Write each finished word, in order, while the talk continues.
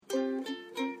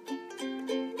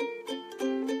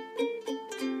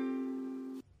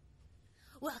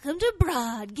to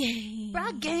Broad Games.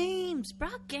 Broad Games.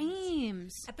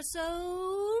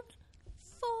 Episode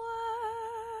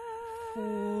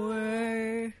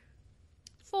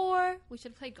 4. We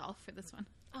should play golf for this one.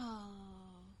 Oh.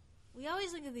 We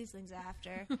always think of these things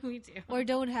after. We do. Or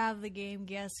don't have the game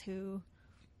Guess Who.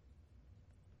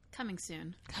 Coming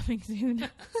soon.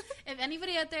 If If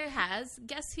anybody out there has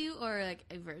Guess Who or like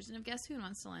a version of Guess Who and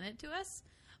wants to lend it to us,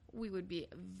 we would be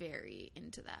very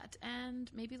into that and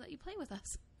maybe let you play with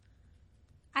us.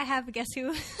 I have a Guess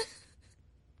Who.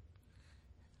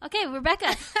 Okay,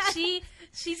 Rebecca.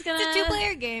 She's gonna. It's a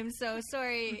 2-player game, so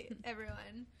sorry,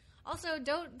 everyone. Also,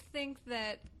 don't think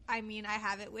that I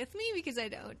have it with me, because I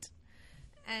don't.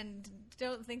 And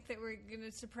don't think that we're going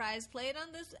to surprise play it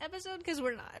on this episode, because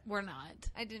we're not. We're not.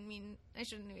 I shouldn't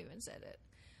have even said it.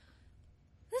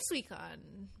 This week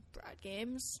on Broad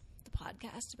Games, the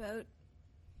podcast about,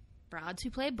 Broads who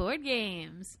play board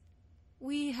games.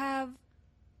 we have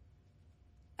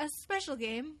a special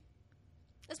game,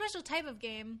 a special type of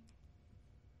game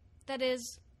that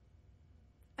is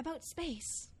about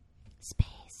space. Space.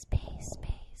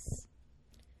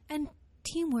 And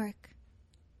teamwork.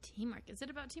 Teamwork. Is it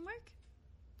about teamwork?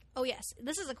 Oh, yes.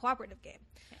 This is a cooperative game.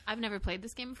 I've never played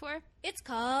this game before. It's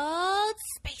called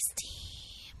Space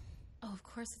Team. Oh, of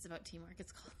course it's about teamwork.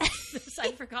 It's called this.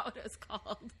 I forgot what it was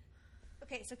called.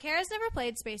 Okay, so Kara's never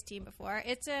played Space Team before.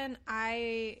 It's an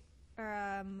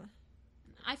iPhone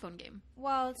game.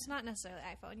 well, it's not necessarily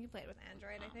iPhone. You play it with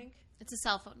Android, I think. It's a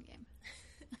cell phone game.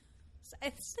 I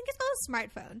think it's called a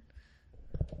smartphone.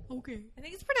 Okay. I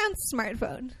think it's pronounced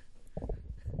smartphone.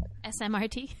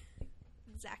 SMRT.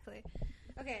 Exactly.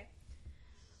 Okay.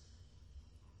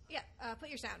 Yeah, put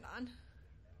your sound on.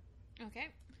 Okay.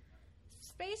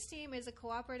 Space Team is a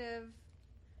cooperative...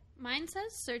 Mine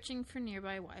says searching for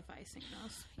nearby Wi-Fi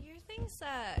signals. Your thing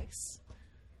sucks.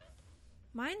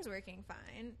 Mine's working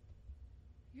fine.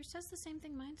 Yours says the same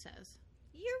thing mine says.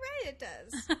 You're right, it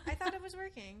does. I thought it was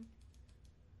working.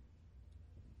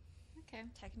 Okay.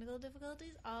 Technical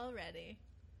difficulties already.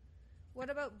 What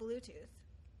about Bluetooth?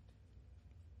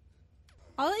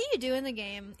 All that you do in the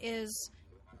game is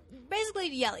basically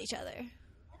yell at each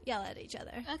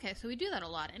other. Okay, so we do that a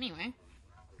lot anyway.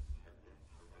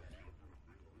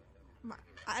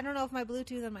 I don't know if my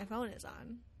Bluetooth on my phone is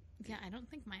on. Yeah, I don't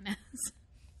think mine is.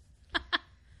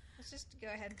 Let's just go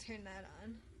ahead and turn that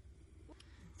on.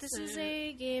 This is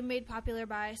a game made popular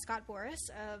by Scott Boris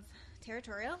of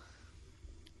Territorial.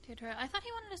 I thought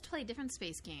he wanted us to play a different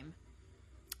space game.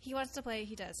 He wants to play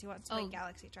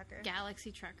Galaxy Trucker.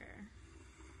 Galaxy Trucker.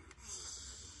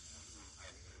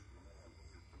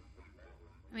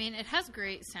 I mean, it has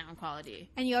great sound quality.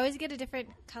 And you always get a different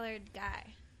colored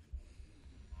guy.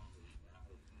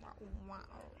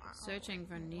 Searching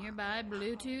for nearby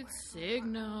Bluetooth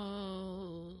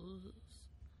signals.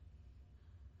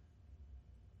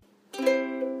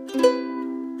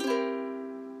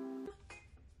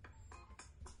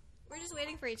 We're just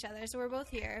waiting for each other, so we're both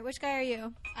here. Which guy are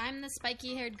you? I'm the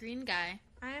spiky-haired green guy.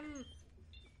 I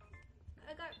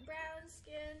got brown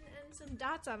skin and some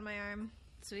dots on my arm.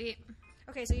 Sweet.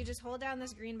 Okay, so you just hold down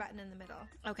this green button in the middle.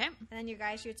 Okay. And then your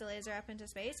guy shoots a laser up into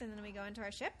space, and then we go into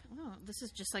our ship. Oh, this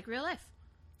is just like real life.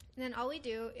 And then all we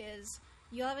do is,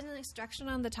 you'll have an instruction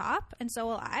on the top, and so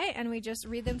will I, and we just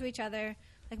read them to each other.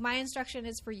 Like, my instruction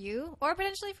is for you, or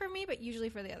potentially for me, but usually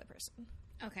for the other person.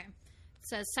 Okay. It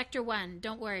says, Sector 1,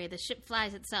 don't worry, the ship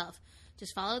flies itself.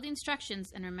 Just follow the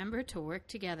instructions and remember to work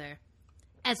together.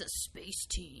 As a space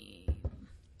team.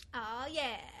 Oh,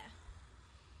 yeah.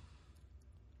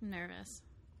 I'm nervous.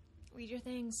 Read your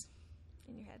things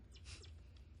in your head.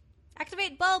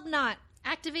 Activate bulb knot.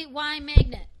 Activate Y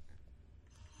magnet.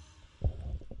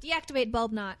 Deactivate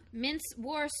bulb knot. Mince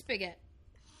war spigot.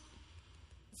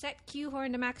 Set Q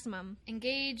horn to maximum.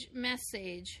 Engage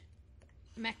message.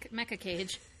 Mecha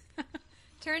cage.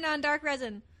 Turn on dark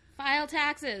resin. File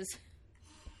taxes.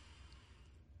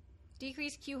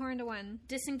 Decrease Q horn to 1.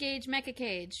 Disengage mecha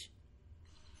cage.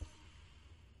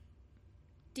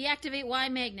 Deactivate Y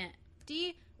magnet.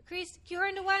 Decrease Q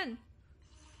horn to 1.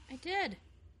 I did.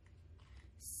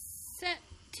 Set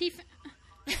T...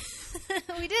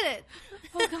 We did it.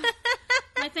 Oh, God.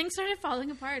 My thing started falling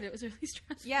apart. It was really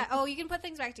stressful. Yeah. Oh, you can put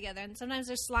things back together. And sometimes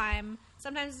there's slime.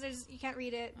 Sometimes you can't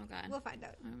read it. Oh, God. We'll find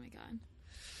out. Oh, my God.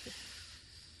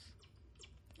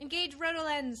 Engage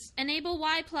rotolens. Enable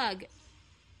Y plug.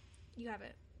 You have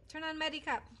it. Turn on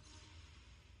Medicup.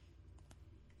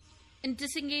 And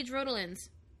disengage rotolens.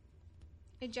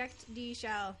 Eject D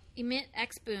shell. Emit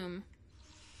X boom.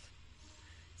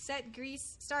 Set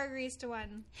star grease to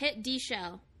 1. Hit D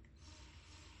shell.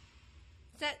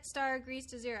 Set star grease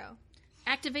to 0.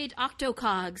 Activate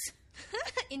octocogs.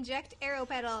 Inject arrow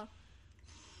pedal.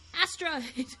 Asteroid.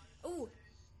 Ooh.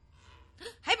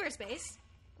 Hyperspace.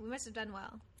 We must have done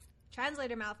well.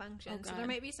 Translator malfunction. Oh, So God. there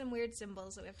might be some weird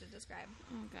symbols that we have to describe.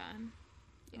 Oh, God.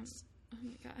 Yes. Oh,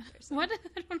 my God. What?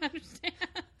 I don't understand.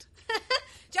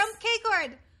 Jump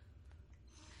K-chord.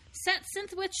 Set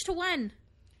synth witch to 1.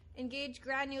 Engage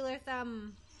granular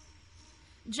thumb.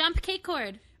 Jump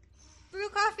K-chord. Brew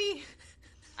coffee.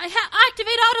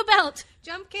 Activate auto belt.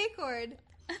 Jump K-chord.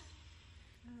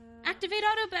 Activate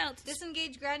auto belt.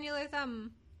 Disengage granular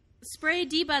thumb. Spray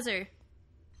debuzzer.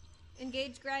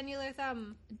 Engage granular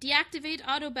thumb. Deactivate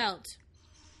auto belt.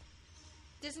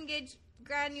 Disengage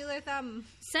granular thumb.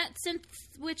 Set synth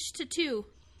witch to 2.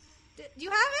 Do you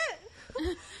have it?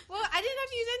 Well, I didn't have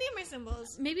to use any of my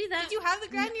symbols. Maybe that. Did you have the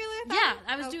granular thumb? Yeah,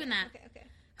 I was Okay, doing that. Okay.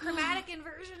 Chromatic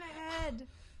inversion ahead.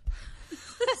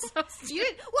 So You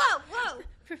did. Whoa.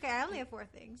 Okay, I only have 4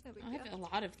 things. No big I have deal. a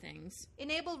lot of things.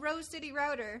 Enable Rose City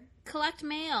router. Collect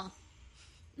mail.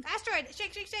 Asteroid.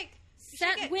 Shake.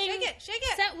 Set Shake it. wing. Shake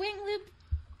it. Set wing loop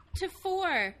to 4.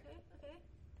 Okay.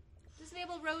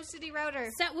 Disable Rose City router.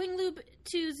 Set wing loop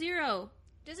to 0.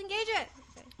 Disengage it.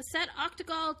 Okay. Set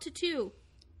octagal to 2.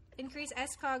 Increase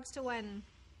S-cogs to 1.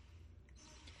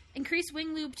 Increase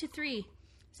wing loop to 3.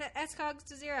 Set S-cogs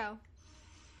to 0.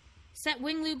 Set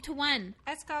wing loop to 1.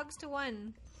 S-cogs to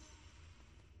 1.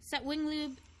 Set wing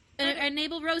loop.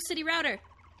 Enable Rose City router.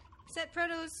 Set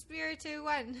protosphere to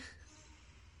 1.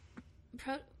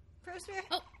 Prosphere?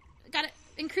 Oh, got it.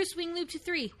 Increase wing loop to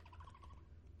 3.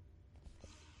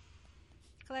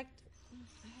 Collect.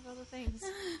 I have all the things.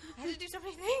 I had to do so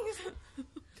many things.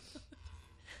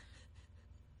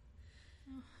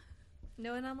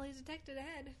 No anomalies detected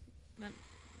ahead.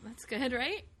 That's good,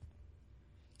 right?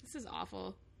 This is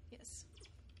awful. Yes.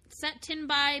 Set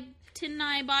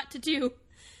Tinai bot to 2.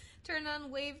 Turn on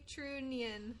Wave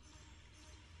Trunion.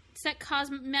 Set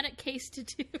cosmetic case to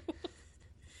 2.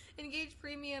 Engage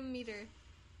premium meter.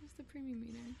 What's the premium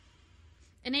meter?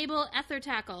 Enable ether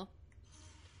tackle.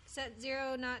 Set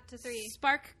 0 knot to 3.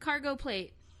 Spark cargo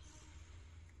plate.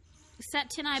 Set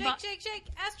Tinai Shake, bot. shake.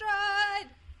 Asteroid!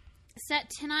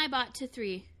 Set Tinai bot to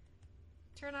 3.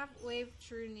 Turn off Wave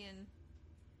Trunion.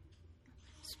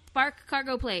 Spark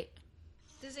cargo plate.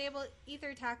 Disable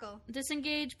Ether Tackle.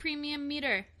 Disengage premium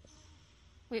meter.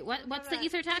 Wait, what? What's the that?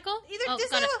 ether tackle? Ether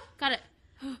got it. Got it.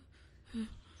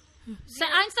 Set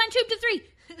Einstein tube to 3.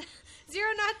 0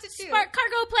 knot to 2. Spark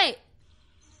cargo plate.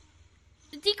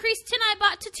 Decrease Tinai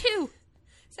bot to 2.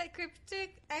 Set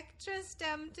Cryptic Extra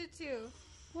Stem to 2.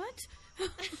 What? I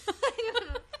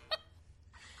don't know.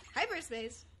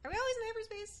 Hyperspace. Are we always in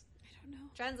hyperspace? I don't know.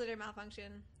 Translator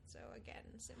malfunction. So again,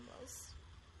 symbols.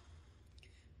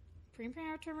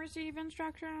 Prepare to receive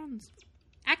instructions.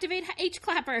 Activate H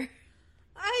clapper.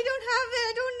 I don't have it.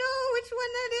 I don't know which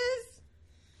one that is.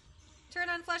 Turn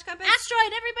on flash compass.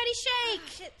 Asteroid, everybody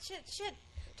shake. Shit.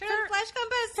 Turn on flash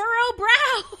compass. Furrow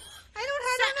brow. I don't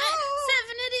know.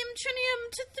 Sevenidium trinium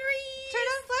to 3. Turn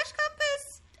on flash compass.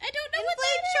 I don't know what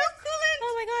Inflate that choke is. coolant.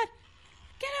 Oh my god.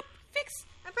 Get up. Fix.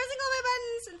 I'm pressing all my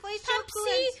buttons. Inflate choke Pump C.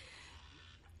 coolant.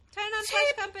 Turn on flash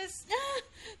Tape. compass.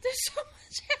 There's so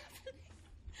much happening.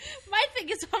 My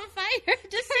thing is on fire.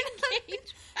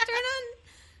 Disengage. Turn on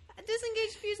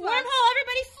disengage fuse box. Wormhole,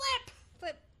 everybody flip.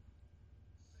 Flip.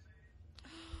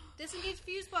 Disengage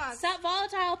fuse box. Set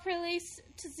volatile release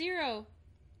to 0.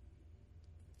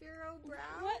 Furo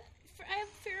brow. What? I have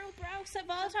Furrow brow. Set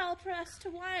volatile press to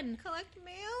 1. Collect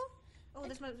mail. Oh,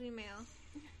 this must be mail.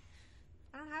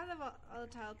 I don't have the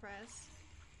volatile press.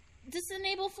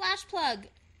 Disable flash plug.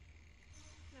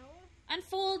 No.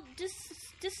 Unfold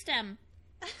stem.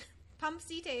 Pump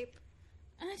C tape.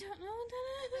 I don't know what that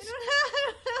I is. don't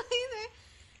know either.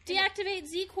 Deactivate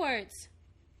Z quartz.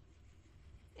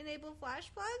 Enable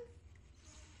flash plug.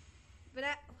 But I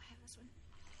have this one.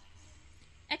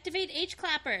 Activate H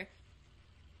clapper.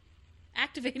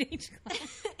 Activate H clapper.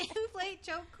 Inflate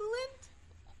choke coolant.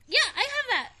 Yeah, I have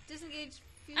that. Disengage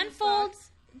fuse Unfold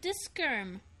box.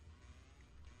 diskerm.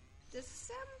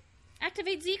 Disem.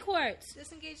 Activate Z quartz.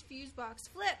 Disengage fuse box.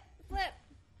 Flip.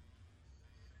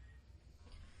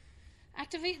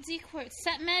 Activate Z quartz.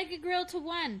 Set mega grill to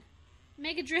 1.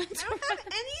 Mega drill to I don't have 1.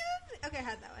 any of. Okay, I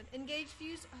had that one. Engage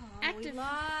fuse. Oh, Active. we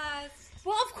lost.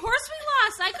 Well, of course we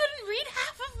lost. I couldn't read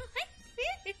half of my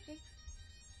thing.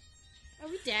 Are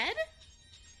we dead?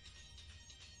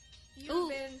 You've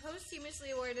been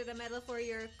posthumously awarded a medal for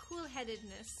your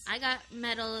cool-headedness. I got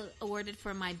medal awarded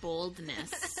for my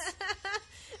boldness.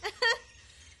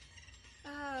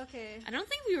 Okay. I don't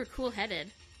think we were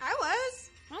cool-headed. I was.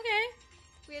 Okay.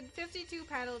 We had 52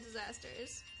 paddle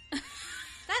disasters.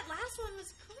 That last one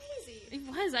was crazy. It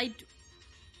was.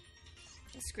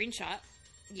 Screenshot.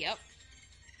 Yep.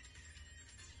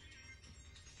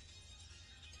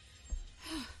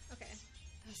 Okay.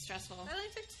 That was stressful. That only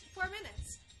took 4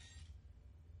 minutes.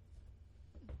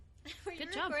 Were you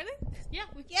Good job. recording? Yeah.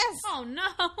 Yes. Oh, no.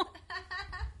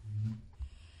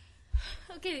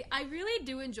 Okay, I really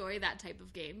do enjoy that type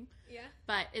of game. Yeah.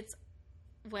 But it's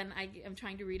when I am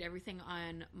trying to read everything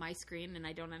on my screen and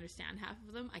I don't understand half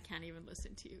of them, I can't even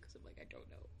listen to you because I'm like, I don't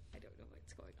know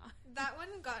what's going on. That one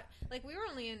got, like, we were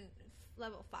only in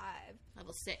level 5.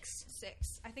 Level 6.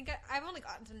 6. I think I've only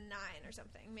gotten to 9 or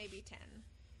something, maybe 10.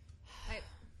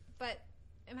 But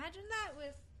imagine that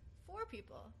with 4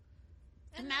 people.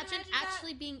 And Imagine that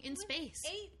actually being in with space.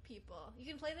 8 people. You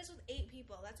can play this with 8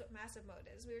 people. That's what massive mode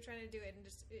is. We were trying to do it and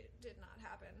it did not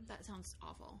happen. That sounds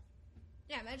awful.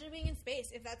 Yeah, imagine being in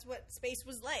space if that's what space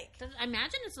was like. I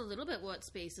imagine it's a little bit what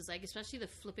space is like, especially the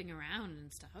flipping around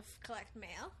and stuff. Collect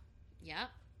mail. Yeah.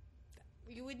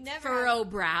 You would never Furrow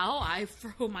brow. I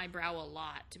furrow my brow a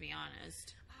lot, to be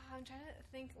honest. I'm trying to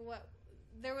think what...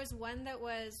 There was one that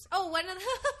was... Oh, one of the...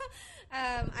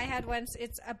 I had once...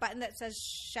 It's a button that says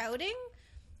shouting.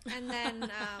 And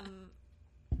then...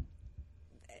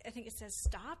 I think it says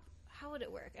stop. How would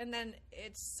it work? And then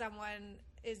it's someone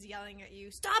is yelling at you,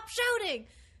 stop shouting!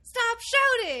 Stop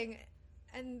shouting!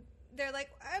 And they're like,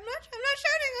 I'm not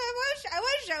shouting. I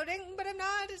was shouting, but I'm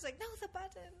not. It's like, no, the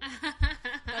button.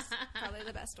 That's probably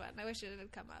the best one. I wish it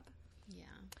had come up. Yeah.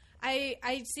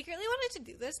 I secretly wanted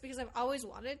to do this because I've always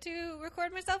wanted to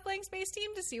record myself playing Space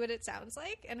Team to see what it sounds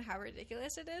like and how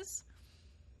ridiculous it is.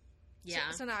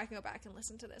 Yeah. So now I can go back and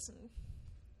listen to this. And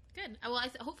Good. Well,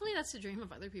 hopefully that's the dream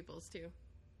of other people's, too.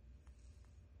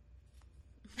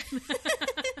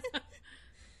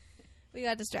 we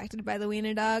got distracted by the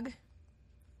wiener dog.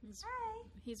 Hi.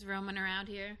 He's roaming around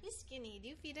here. He's skinny. Do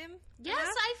you feed him? Yes,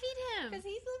 I feed him. Because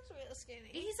he looks real skinny.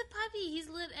 He's a puppy. He's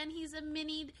and he's a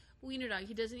mini wiener dog.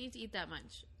 He doesn't need to eat that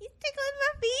much. He's tickling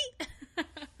my feet.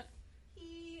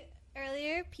 He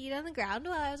earlier peed on the ground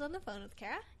while I was on the phone with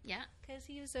Kara. Yeah. Because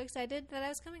he was so excited that I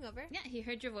was coming over. Yeah, he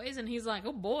heard your voice and he's like,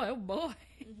 oh boy, oh boy.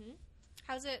 Mm-hmm.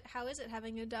 How is it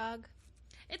having a dog?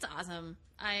 It's awesome.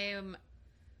 I am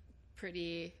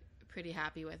pretty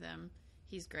happy with him.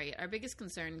 He's great. Our biggest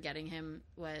concern getting him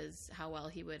was how well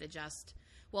he would adjust.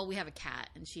 Well, we have a cat,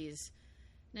 and she's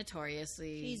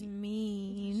notoriously... She's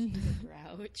mean. She's a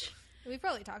grouch. We've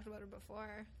probably talked about her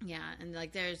before. Yeah, and,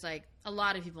 like, there's, like, a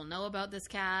lot of people know about this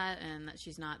cat, and that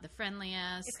she's not the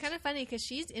friendliest. It's kind of funny, because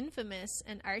she's infamous,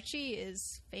 and Archie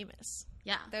is famous.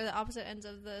 Yeah. They're the opposite ends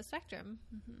of the spectrum.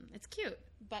 Mm-hmm. It's cute.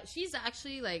 But she's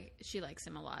actually, like, she likes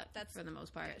him a lot, for the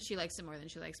most part. Good. She likes him more than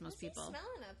she likes most people. What's he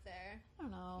smelling up there? I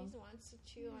don't know. He wants to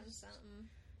chew on something.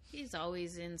 He's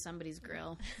always in somebody's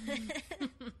grill.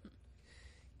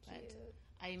 But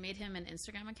I made him an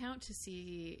Instagram account to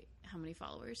see how many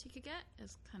followers he could get.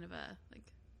 It's kind of a,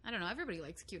 like, I don't know, everybody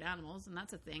likes cute animals, and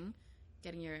that's a thing,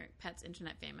 getting your pets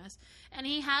internet famous. And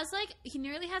he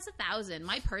nearly has 1,000.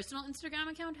 My personal Instagram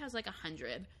account has, like,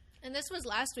 100. And this was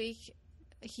last week.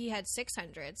 He had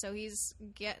 600, so he's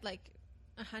get, like,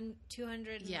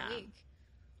 200 in a week.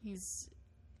 He's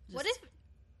What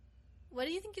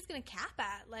do you think he's going to cap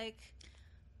at? Like,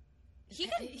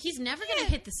 he's never going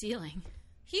to hit the ceiling.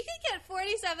 He could get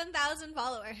 47,000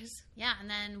 followers. Yeah, and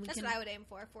then that's what I would aim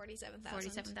for, 47,000.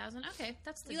 47,000? Okay,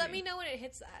 that's the You dream. let me know when it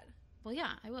hits that. Well,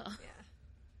 yeah, I will. Yeah.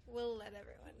 We'll let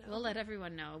everyone know. We'll let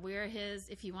everyone know. We're his...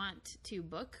 If you want to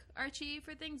book Archie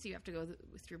for things, you have to go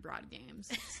through Broad Games.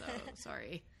 So,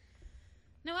 sorry.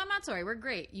 No, I'm not sorry. We're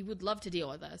great. You would love to deal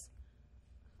with us.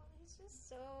 Oh, he's just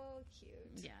so cute.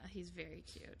 Yeah, he's very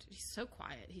cute. He's so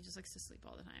quiet. He just likes to sleep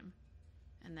all the time.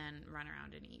 And then run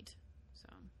around and eat. So,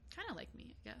 kind of like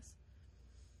me, I guess.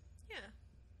 Yeah.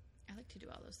 I like to do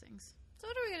all those things. So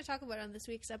what are we going to talk about on this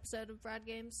week's episode of Broad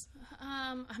Games?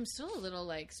 I'm still a little,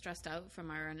 like, stressed out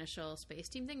from our initial Space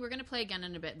Team thing. We're going to play again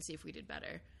in a bit and see if we did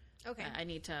better. Okay. I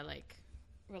need to, like,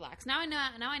 relax. Now I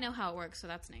know how it works, so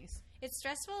that's nice. It's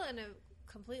stressful in a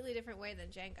completely different way than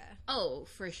Jenga. Oh,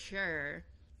 for sure.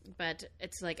 But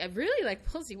it's, like, I really like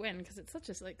Pullsy Win because it's such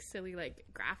a, like, silly, like,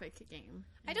 graphic game.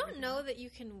 I don't know that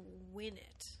you can win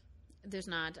it. There's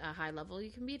not a high level you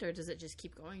can beat, or does it just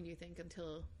keep going, do you think,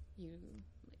 until you...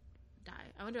 die.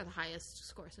 I wonder what the highest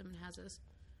score someone has is.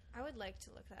 I would like to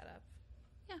look that up.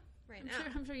 Yeah. Now.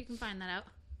 I'm sure you can find that out.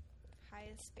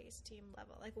 Highest Space Team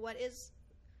level. Like, what is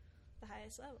the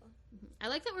highest level? I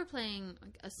like that we're playing,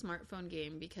 like, a smartphone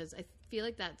game because I feel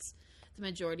like that's the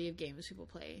majority of games people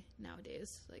play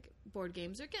nowadays. Like, board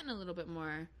games are getting a little bit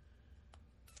more...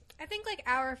 I think, like,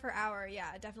 hour for hour,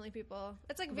 yeah, definitely people...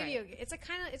 It's like video... Right. It's a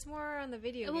kind of... It's more on the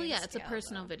video game Well, yeah, it's scale, a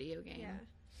personal video game. Yeah.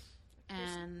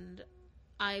 And...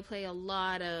 I play a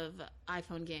lot of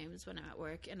iPhone games when I'm at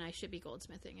work, and I should be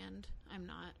goldsmithing, and I'm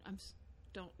not.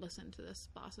 Don't listen to this,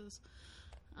 bosses.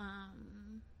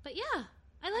 But yeah,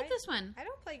 I like this one. I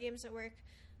don't play games at work.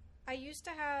 I used to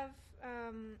have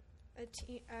a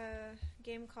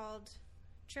game called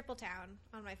Triple Town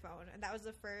on my phone, and that was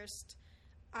the first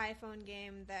iPhone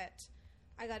game that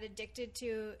I got addicted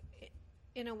to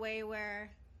in a way where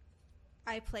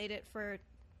I played it for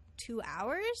 2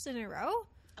 hours in a row.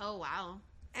 Oh, wow.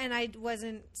 And I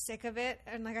wasn't sick of it,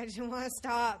 and like I didn't want to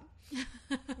stop.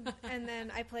 And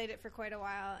then I played it for quite a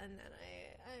while, and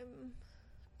then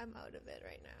I'm out of it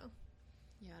right now.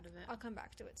 You're out of it? I'll come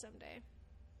back to it someday.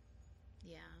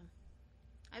 Yeah.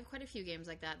 I have quite a few games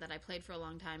like that I played for a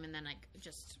long time, and then I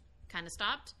just kind of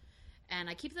stopped. And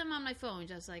I keep them on my phone,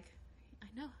 just like, I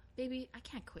know, baby, I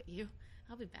can't quit you.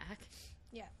 I'll be back.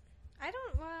 Yeah.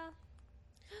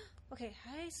 Okay,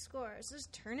 high scores. This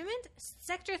tournament?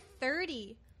 Sector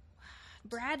 30.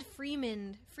 Brad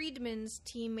Friedman's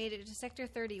team made it to Sector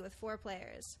 30 with 4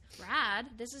 players. Brad?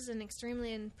 This is an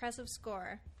extremely impressive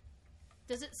score.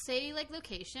 Does it say, like,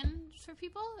 location for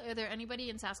people? Are there anybody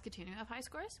in Saskatoon who have high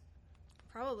scores?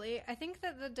 Probably. I think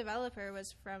that the developer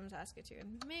was from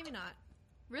Saskatoon. Maybe not.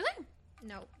 Really?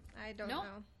 No. I don't know.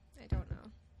 I don't know.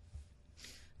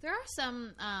 There are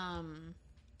some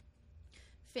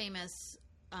famous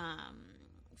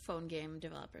phone game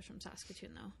developers from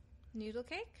Saskatoon, though. Noodle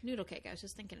Cake? Noodle Cake. I was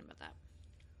just thinking about that.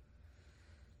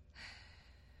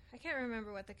 I can't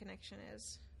remember what the connection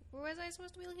is. Was I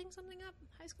supposed to be looking something up?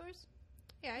 High scores?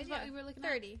 Yeah, I thought we were looking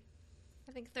 30.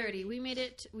 I think 30. We made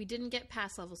it. We didn't get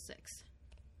past level 6.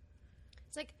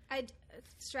 It's like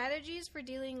strategies for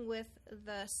dealing with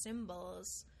the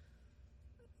symbols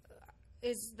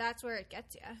that's where it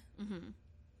gets you. Mm-hmm.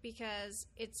 Because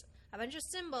it's a bunch of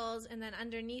symbols, and then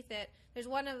underneath it, there's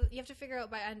you have to figure out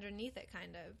by underneath it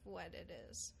kind of what it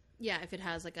is. Yeah, if it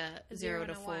has like a 0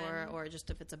 to 4, or just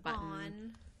if it's a button.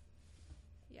 On.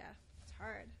 Yeah, it's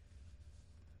hard.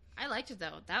 I liked it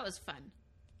though. That was fun.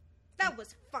 That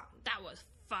was fun. That was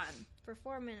fun. For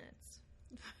 4 minutes.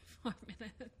 4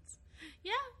 minutes.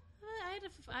 Yeah, I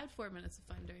had 4 minutes of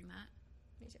fun doing that.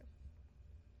 Me too.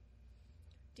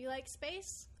 Do you like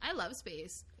space? I love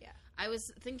space. Yeah. I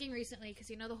was thinking recently, because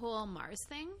you know the whole Mars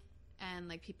thing? And,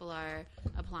 like, people are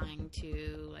applying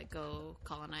to, like, go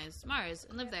colonize Mars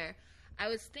and live there. I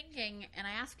was thinking, and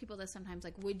I ask people this sometimes,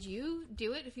 like, would you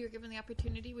do it if you were given the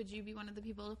opportunity? Would you be one of the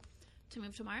people to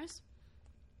move to Mars?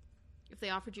 If they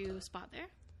offered you a spot there?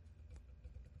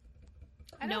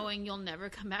 Knowing you'll never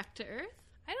come back to Earth?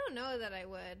 I don't know that I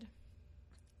would.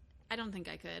 I don't think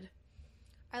I could.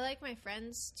 I like my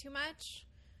friends too much.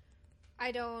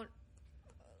 I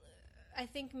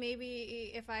think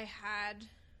maybe if I had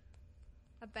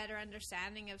a better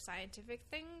understanding of scientific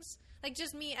things, like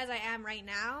just me as I am right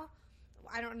now,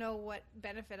 I don't know what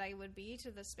benefit I would be to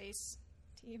the space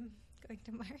team going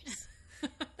to Mars.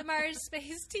 The Mars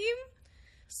space team.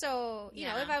 So, you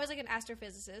know, if I was like an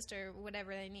astrophysicist or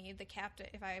whatever they need, the captain,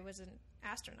 if I was an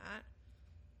astronaut,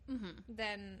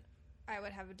 then I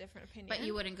would have a different opinion. But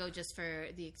you wouldn't go just for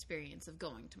the experience of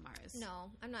going to Mars.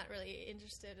 No, I'm not really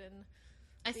interested in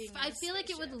I feel like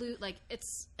it would like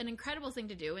it's an incredible thing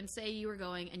to do, and say you were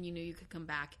going and you knew you could come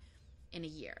back in a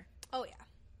year. Oh yeah.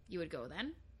 You would go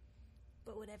then?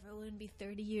 But would everyone be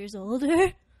 30 years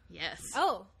older? Yes.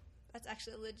 Oh, that's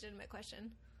actually a legitimate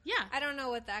question. Yeah. I don't know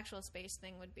what the actual space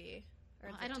thing would be.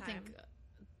 I don't think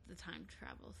the time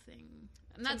travel thing.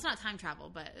 That's not time travel,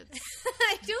 but it's...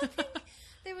 I don't think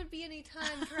there would be any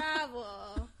time travel.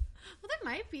 Well, there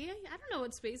might be. I don't know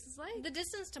what space is like. The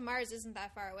distance to Mars isn't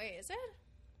that far away, is it?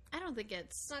 I don't think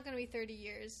it's... It's not going to be 30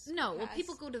 years. No, well,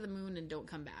 people go to the moon and don't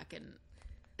come back, and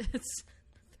it's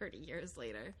 30 years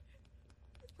later.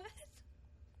 What?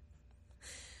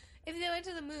 If they went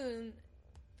to the moon,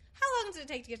 how long does it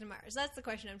take to get to Mars? That's the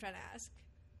question I'm trying to ask.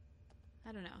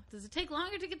 I don't know. Does it take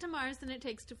longer to get to Mars than it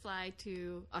takes to fly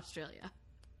to Australia?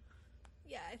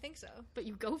 Yeah, I think so. But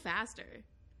you go faster.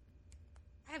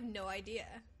 I have no idea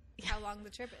how long the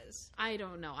trip is. I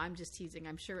don't know. I'm just teasing.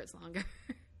 I'm sure it's longer.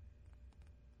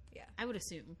 Yeah. I would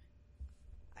assume.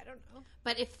 I don't know.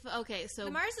 But if, okay, so...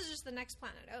 The Mars is just the next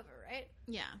planet over, right?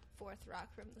 Yeah. Fourth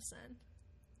rock from the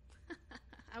sun.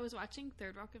 I was watching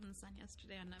Third Rock from the Sun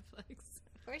yesterday on Netflix.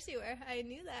 Of course you were. I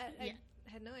knew that. Yeah.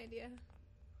 I had no idea.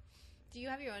 Do you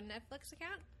have your own Netflix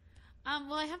account?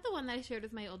 Well, I have the one that I shared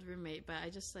with my old roommate, but I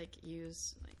just, like,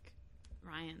 use, like,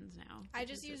 Ryan's now. I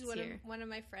just use one of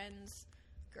my friends'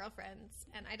 girlfriends,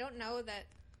 and I don't know that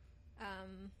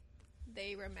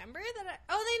they remember that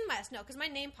they must know, because my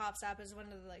name pops up as one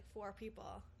of the, like, 4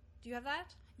 people Do you have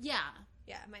that? Yeah.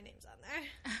 Yeah, my name's on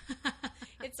there.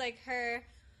 It's like her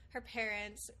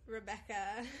parents,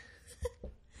 Rebecca.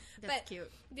 That's But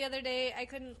cute. the other day, I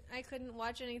couldn't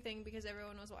watch anything because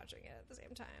everyone was watching it at the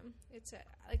same time. It's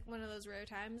like one of those rare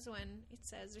times when it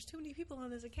says there's too many people on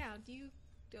this account. You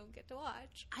don't get to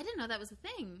watch. I didn't know that was a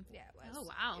thing. Yeah, it was. Oh,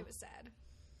 wow. It was sad.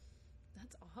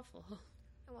 That's awful.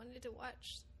 I wanted to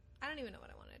watch. I don't even know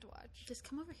what I wanted to watch. Just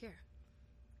come over here.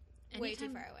 Way too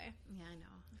Anytime- far away. Yeah, I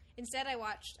know. Instead, I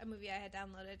watched a movie I had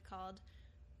downloaded called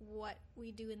What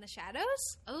We Do in the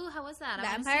Shadows. Oh, how was that? I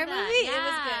wanna Vampire see that. movie? It was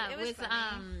Yeah, good. It was with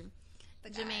funny. The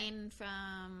guy. Jermaine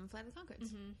from Flight of the Conchords.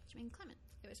 Mhm. Jermaine Clement.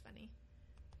 It was funny.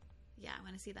 Yeah, I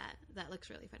want to see that. That looks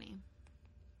really funny.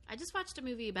 I just watched a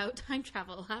movie about time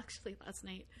travel actually last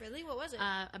night. Really? What was it?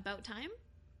 About time.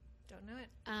 Don't know it.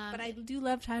 Um, But I do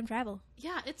love time travel.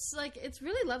 Yeah, it's like it's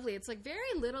really lovely. It's like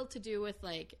very little to do with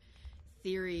like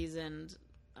theories and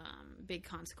big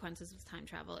consequences with time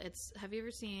travel. It's have you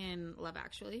ever seen Love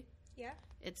Actually? Yeah.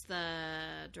 It's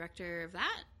the director of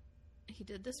that. He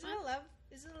did this Is one. it a love?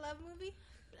 Is it a love movie?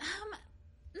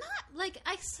 Not like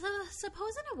I suppose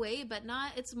in a way, but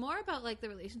not. It's more about like the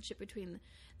relationship between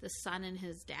the son and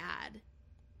his dad.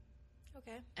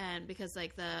 Okay. And because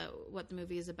like what the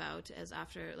movie is about is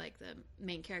after like the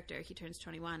main character, he turns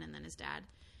 21 and then his dad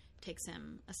takes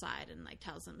him aside and like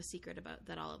tells him a secret about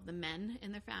that all of the men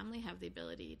in their family have the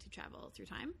ability to travel through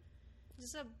time.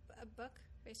 Is this a book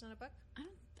based on a book?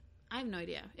 I have no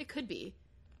idea. It could be.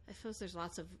 I suppose there's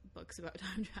lots of books about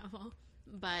time travel,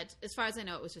 but as far as I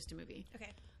know, it was just a movie.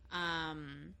 Okay.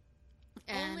 And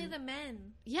Only the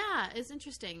men. yeah, it's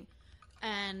interesting.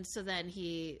 And so then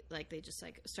they just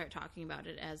like start talking about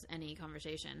it as any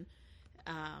conversation.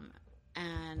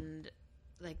 And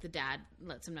like the dad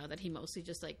lets him know that he mostly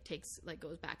just like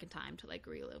goes back in time to like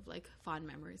relive like fond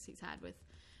memories he's had with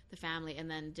the family and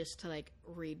then just to like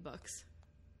read books.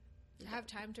 Have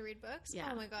time to read books? Yeah.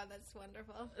 Oh my god, that's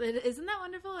wonderful. Isn't that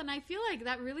wonderful? And I feel like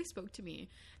that really spoke to me.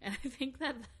 And I think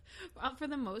that for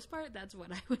the most part, that's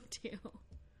what I would do.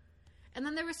 And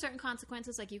then there were certain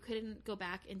consequences, like you couldn't go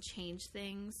back and change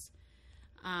things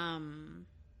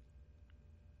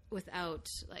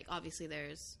without, like, obviously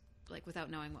there's, like, without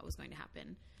knowing what was going to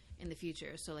happen in the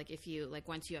future. So, like, if you, like,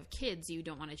 once you have kids, you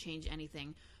don't want to change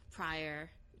anything prior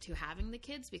to having the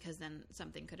kids because then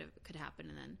something could happen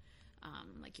and then,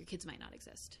 like, your kids might not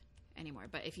exist anymore.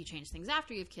 But if you change things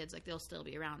after you have kids, like, they'll still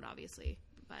be around, obviously.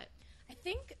 But I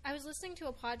think I was listening to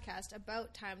a podcast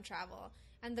about time travel,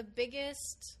 and the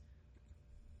biggest,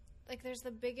 like, there's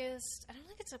the biggest, I don't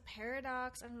think it's a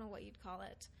paradox, I don't know what you'd call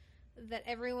it, that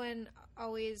everyone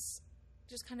always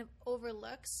just kind of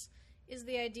overlooks is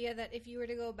the idea that if you were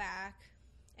to go back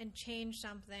and change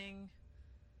something,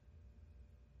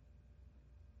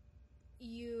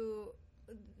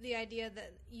 the idea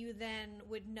that you then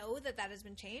would know that that has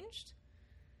been changed.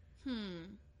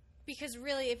 Because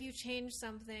really, if you change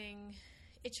something,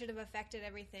 it should have affected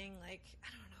everything, like, I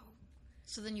don't know.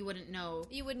 so then you wouldn't know.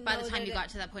 You wouldn't by know the time that you it- got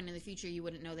to that point in the future, you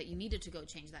wouldn't know that you needed to go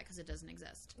change that because it doesn't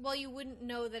exist. Well, you wouldn't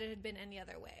know that it had been any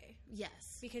other way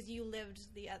Yes. because you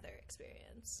lived the other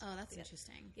experience. Oh, that's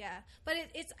interesting. Yeah, but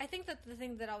it's. I think that the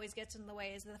thing that always gets in the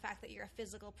way is the fact that you're a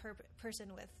physical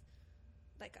person with,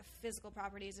 like, a physical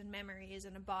properties and memories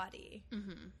and a body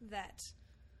that,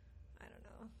 I don't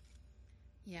know.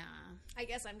 Yeah. I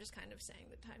guess I'm just kind of saying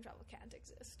that time travel can't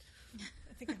exist.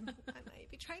 I think I might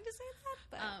be trying to say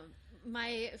that, but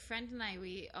My friend and I,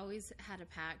 we always had a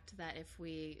pact that if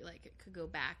we like could go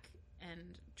back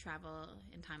and travel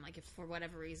in time, like if for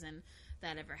whatever reason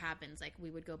that ever happens, like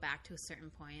we would go back to a certain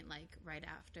point, like right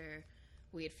after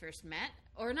we had first met,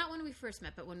 or not when we first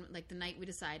met, but when like the night we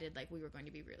decided like we were going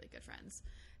to be really good friends,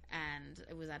 and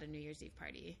it was at a New Year's Eve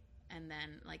party. And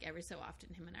then, like, every so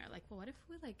often, him and I are like, well, what if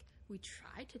we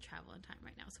tried to travel in time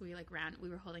right now? So we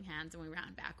were holding hands and we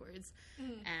ran backwards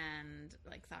and,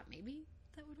 like, thought maybe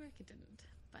that would work. It didn't.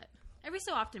 But every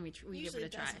so often we give usually it a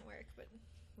it try. doesn't work. But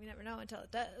we never know until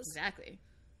it does. Exactly.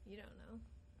 You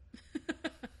don't know.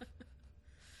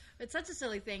 It's such a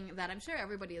silly thing that I'm sure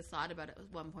everybody has thought about it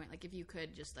at one point. Like, if you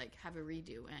could just, like, have a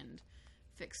redo and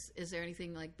fix, is there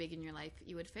anything, like, big in your life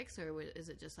you would fix? Or is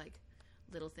it just, like,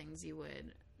 little things you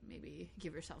would maybe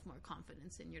give yourself more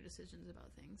confidence in your decisions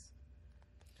about things?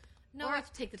 No, or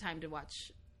take the time to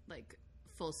watch like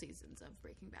full seasons of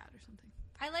Breaking Bad or something.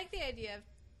 I like the idea of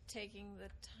taking the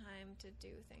time to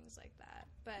do things like that,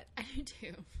 but I do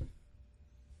too.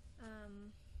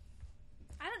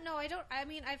 I don't know. I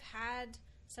mean, I've had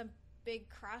some big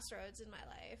crossroads in my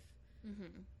life,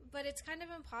 but it's kind of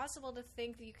impossible to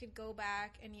think that you could go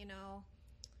back and, you know,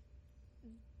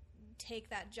 take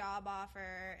that job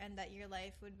offer and that your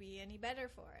life would be any better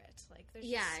for it. Like, there's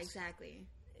exactly.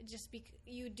 Just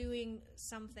you doing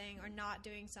something or not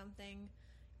doing something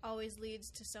always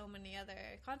leads to so many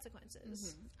other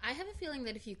consequences. I have a feeling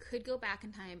that if you could go back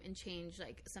in time and change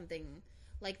like something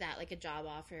like that, like a job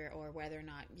offer or whether or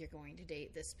not you're going to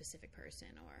date this specific person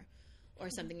or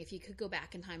something, if you could go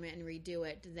back in time and redo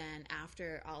it, then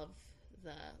after all of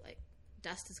the like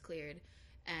dust is cleared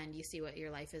and you see what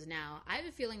your life is now, I have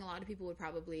a feeling a lot of people would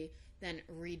probably then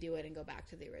redo it and go back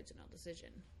to the original decision.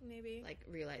 Maybe. Like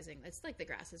realizing it's like the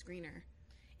grass is greener.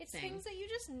 It's things that you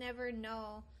just never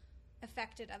know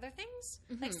affected other things.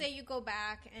 Like, say you go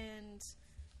back and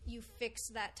you fix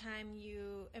that time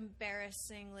you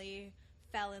embarrassingly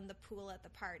fell in the pool at the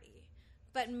party.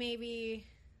 But maybe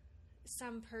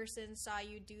some person saw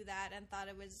you do that and thought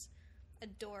it was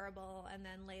adorable, and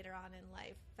then later on in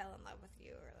life fell in love with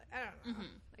you, or like, I don't know.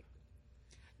 Like,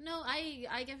 no,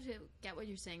 I get what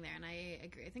you're saying there, and I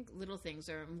agree. I think little things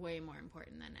are way more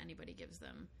important than anybody gives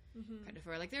them credit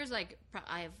for. Like, there's like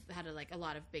I've had a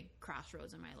lot of big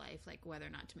crossroads in my life, like whether or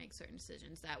not to make certain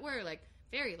decisions that were like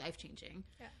very life changing.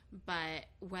 Yeah. But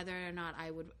whether or not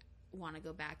I would want to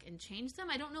go back and change them,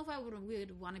 I don't know if I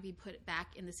would want to be put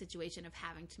back in the situation of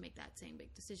having to make that same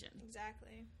big decision.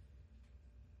 Exactly.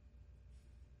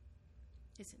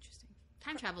 It's interesting.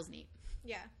 Time travel's neat.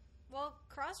 Yeah. Well,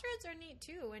 crossroads are neat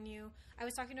too. I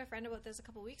was talking to a friend about this a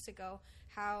couple weeks ago,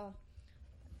 how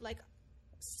like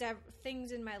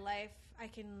things in my life,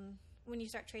 when you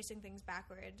start tracing things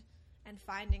backward and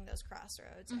finding those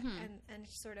crossroads and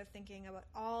sort of thinking about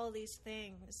all these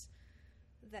things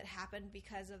that happened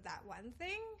because of that one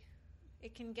thing,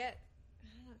 it can get, I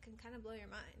don't know, it can kind of blow your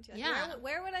mind. You're like,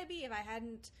 where would I be if I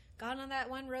hadn't gone on that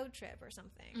one road trip or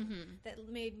something that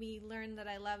made me learn that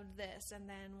I loved this and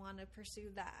then want to pursue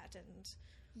that, and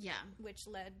which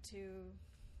led to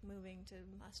moving to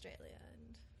Australia,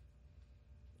 and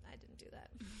I didn't do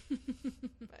that.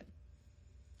 But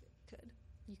could.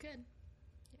 You could.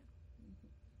 Yeah.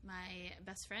 My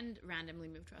best friend randomly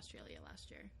moved to Australia last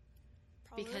year.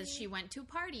 Probably. Because she went to a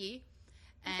party.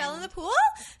 And fell in the pool?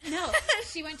 No,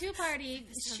 she went to a party.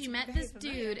 She met this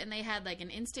dude, and they had like an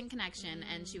instant connection.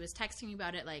 And she was texting me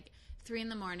about it like 3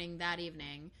 a.m. that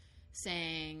evening,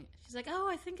 saying she's like, "Oh,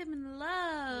 I think I'm in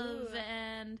love." Ooh.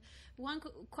 And one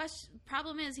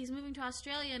problem is he's moving to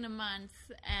Australia in a month.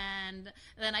 And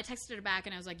then I texted her back,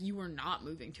 and I was like, "You were not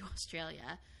moving to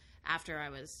Australia." After I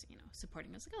was,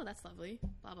 supporting, I was like, "Oh, that's lovely."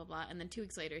 Blah blah blah. And then 2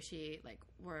 weeks later,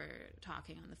 were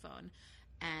talking on the phone.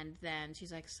 And then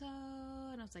she's like, "So,"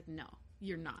 and I was like, "No,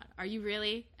 you're not. Are you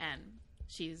really?" And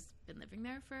she's been living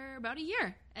there for about a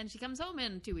year, and she comes home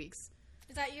in 2 weeks.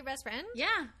 Is that your best friend?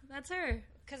 Yeah, that's her.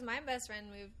 Because my best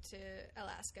friend moved to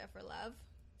Alaska for love.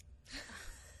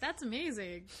 That's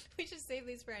amazing. We should save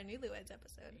these for our Newlyweds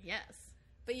episode. Yes.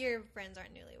 But your friends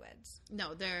aren't newlyweds.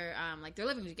 No, they're they're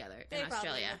living together in Australia. They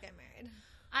probably won't get married.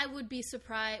 I would be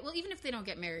surprised. Well, even if they don't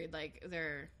get married, like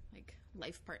they're like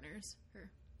life partners or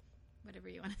whatever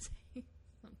you want to say.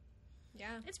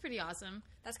 Yeah. It's pretty awesome.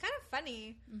 That's kind of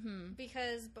funny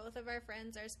because both of our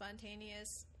friends are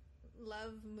spontaneous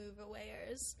love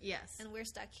move-awayers. Yes. And we're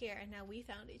stuck here, and now we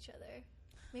found each other.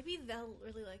 Maybe they'll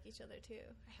really like each other, too.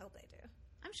 I hope they do.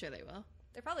 I'm sure they will.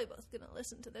 They're probably both going to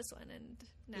listen to this one and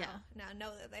now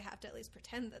know that they have to at least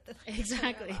pretend that they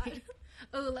exactly.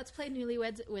 Oh, let's play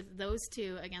Newlyweds with those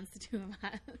two against the two of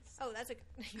us. Oh, that's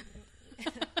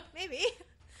maybe.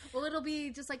 Well, it'll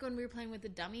be just like when we were playing with the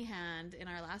dummy hand in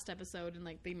our last episode, and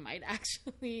like they might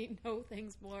actually know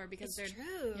things more because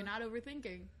you're not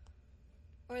overthinking.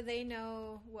 Or they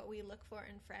know what we look for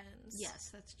in friends. Yes,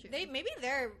 that's true. Maybe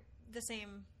they're the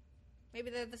same. Maybe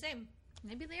they're the same.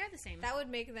 Maybe they are the same. That would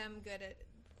make them good at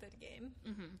the game.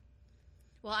 Mm-hmm.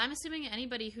 Well, I'm assuming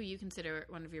anybody who you consider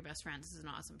one of your best friends is an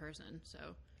awesome person. So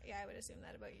yeah, I would assume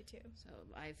that about you too. So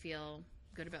I feel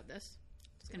good about this.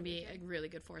 It's going to be a really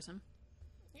good foursome.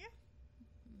 Yeah.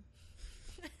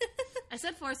 I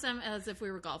said foursome as if we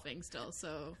were golfing still,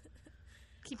 so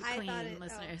keep it clean,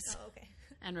 listeners. Oh, okay.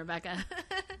 And Rebecca.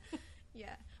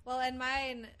 Yeah. Well, and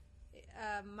mine,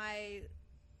 my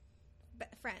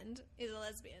friend is a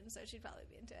lesbian, so she'd probably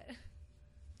be into it.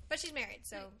 But she's married,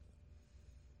 so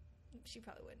she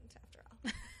probably wouldn't after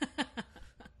all.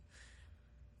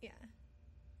 Yeah.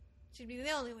 She'd be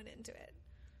the only one into it,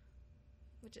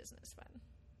 which isn't as fun.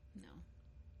 No.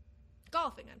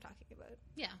 Golfing, I'm talking about.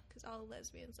 Yeah. Because all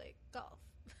lesbians like golf.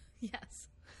 Yes.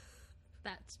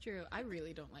 That's true. I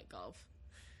really don't like golf.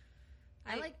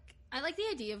 I like the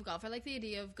idea of golf. I like the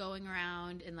idea of going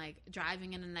around and like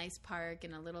driving in a nice park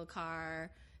in a little car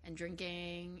and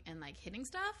drinking and like hitting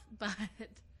stuff, but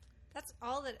that's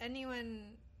all that anyone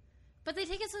But they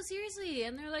take it so seriously,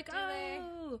 and they're like, Do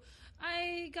oh,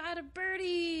 I got a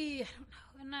birdie,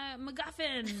 I don't know, and a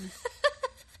MacGuffin.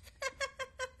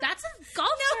 That's a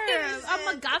golf term. A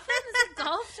MacGuffin is a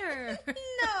golf term.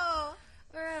 No.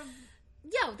 Or a...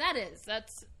 Yo, that is.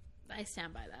 I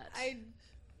stand by that.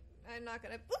 I'm not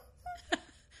gonna...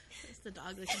 It's the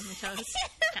dog licking my toes.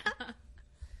 Yeah.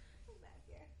 Come back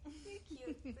here. Be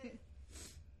cute.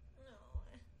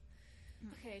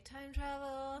 No. Okay, time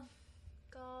travel,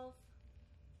 golf.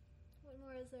 What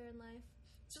more is there in life?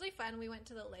 It's really fun. We went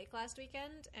to the lake last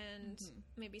weekend, and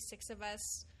maybe 6 of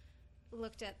us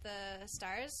looked at the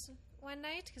stars one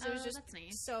night because it was just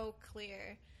so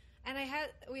clear. And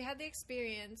we had the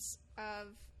experience of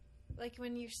like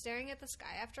when you're staring at the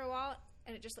sky after a while,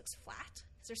 and it just looks flat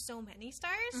because there's so many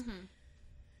stars.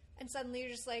 And suddenly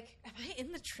you're just like, am I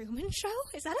in the Truman Show?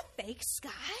 Is that a fake sky?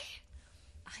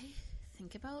 I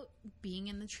think about being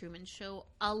in the Truman Show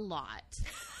a lot.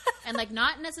 And, like,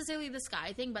 not necessarily the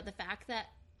sky thing, but the fact that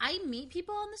I meet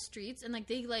people on the streets and, like,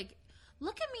 they, like,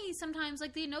 look at me sometimes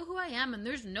like they know who I am, and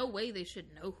there's no way they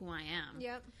should know who I am.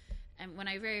 Yep. And when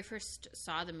I very first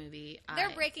saw the movie... They're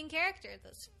breaking character,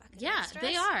 those fucking monsters.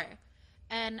 They are.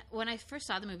 And when I first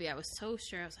saw the movie, I was so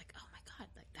sure. I was like, oh my god,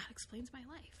 like, that explains my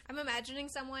life. I'm imagining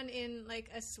someone in, like,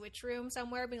 a Switch room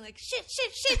somewhere being like, shit.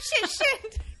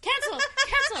 Cancel.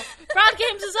 Broad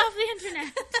Games is off the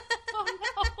internet. Oh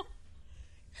no.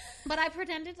 But I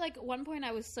pretended, like, at one point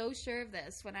I was so sure of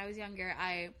this. When I was younger,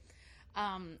 I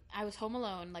was home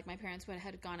alone. Like, my parents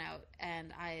had gone out,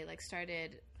 and I, like,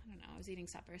 started... I don't know, I was eating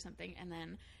supper or something, and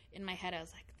then in my head I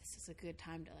was like, this is a good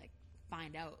time to, like,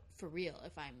 find out for real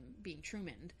if I'm being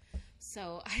Truman'd.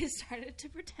 So I started to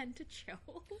pretend to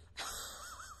choke.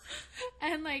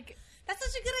 And, like... That's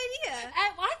such a good idea. I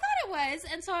thought it was.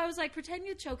 And so I was, like, pretending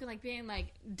to choke and, like, being,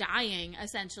 like, dying,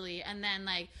 essentially, and then,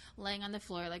 like, laying on the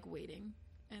floor, like, waiting.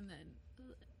 And then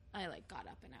I, like, got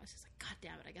up, and I was just like, God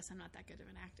damn it, I guess I'm not that good of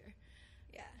an actor.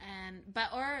 Yeah.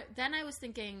 Then I was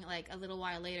thinking, like, a little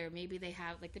while later, maybe they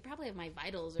probably have my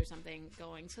vitals or something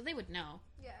going, so they would know.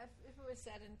 Yeah, if it was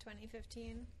set in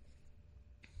 2015.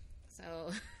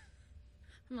 So,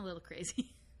 I'm a little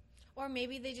crazy. Or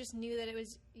maybe they just knew that it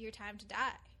was your time to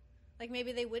die. Like,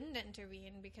 maybe they wouldn't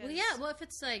intervene because... Well, if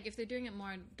it's, like, if they're doing it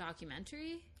more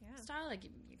documentary style, like,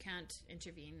 you can't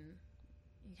intervene,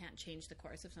 you can't change the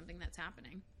course of something that's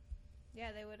happening.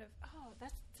 Yeah, they would have... Oh,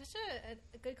 that's such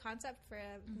a good concept for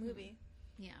a movie.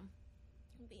 Yeah.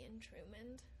 Being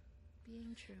Truman.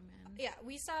 Yeah,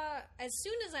 we saw... As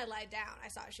soon as I lied down, I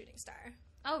saw a shooting star.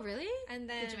 Oh, really? And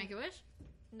then... Did you make a wish?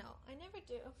 No, I never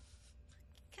do.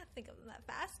 Can't think of them that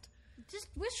fast. Just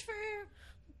wish for,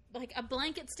 like, a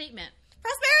blanket statement.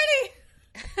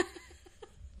 Prosperity!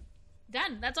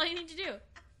 Done. That's all you need to do.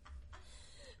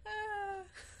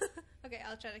 Okay,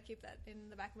 I'll try to keep that in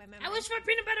the back of my memory. I wish for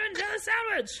peanut butter and jelly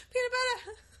sandwich. Peanut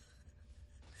butter.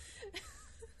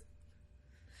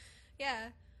 Yeah.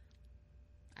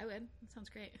 I would. That sounds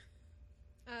great.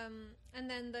 And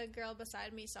then the girl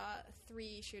beside me saw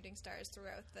 3 shooting stars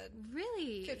throughout the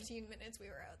 15 minutes we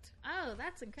were out. Oh,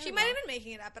 that's incredible. She might have been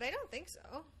making it up, but I don't think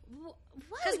so.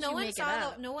 Because no one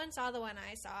saw the one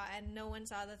I saw, and no one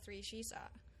saw the 3 she saw.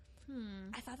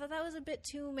 I thought that was a bit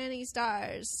too many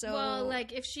stars. So, well,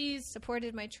 like, if she's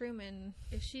supported my Truman,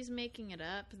 if she's making it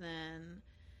up, then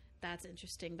that's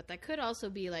interesting. But that could also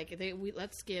be like,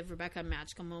 let's give Rebecca a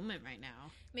magical moment right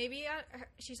now. Maybe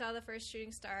she saw the first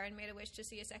shooting star and made a wish to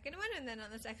see a second one, and then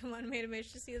on the second one made a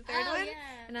wish to see the third one. Yeah.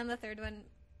 And on the third one,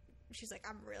 she's like,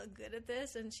 I'm real good at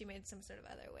this, and she made some sort of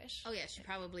other wish. Oh yeah,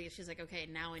 she's like, okay,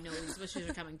 now I know these wishes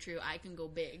are coming true. I can go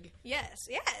big. Yes.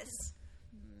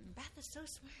 Beth is so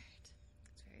smart.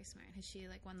 Smart. Has she,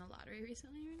 like, won the lottery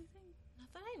recently or anything?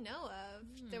 Not that I know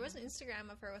of. There was an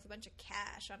Instagram of her with a bunch of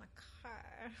cash on a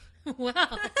car.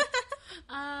 Well,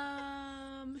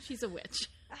 she's a witch.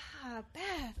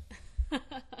 Beth.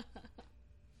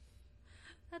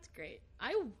 That's great.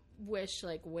 I wish,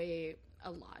 like, a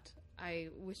lot. I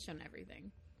wish on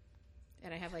everything.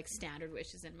 And I have, like, standard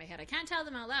wishes in my head. I can't tell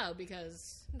them out loud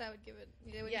because that would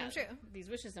come true. These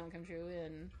wishes don't come true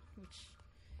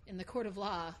in the court of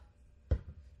law.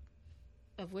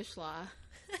 Of wish law.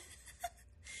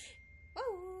 Woo.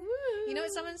 You know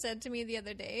what someone said to me the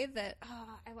other day? That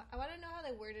I want to know how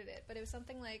they worded it, but it was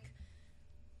something like,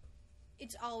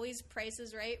 it's always Price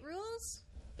is Right rules.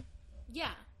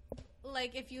 Yeah.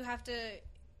 Like, if you have to...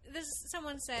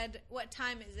 Someone said, what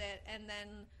time is it? And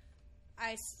then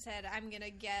I said, I'm going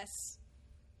to guess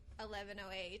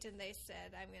 11:08, and they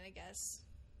said, I'm going to guess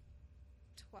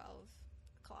 12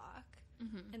 o'clock.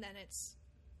 Mm-hmm. And then it's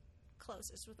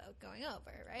closest without going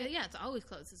over, right? Yeah, it's always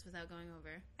closest without going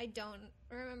over. I don't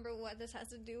remember what this has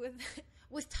to do with it.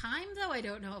 With time, though, I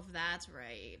don't know if that's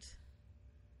right.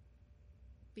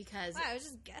 Because... Wow, I was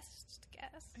just a guess.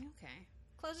 Okay.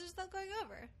 Closest without going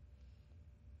over.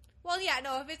 Well, yeah,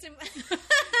 no, if it's in... Do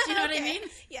you know what I mean?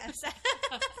 Yes.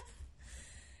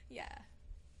 Yeah.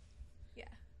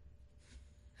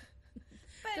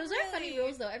 But Those are funny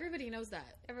rules, though. Everybody knows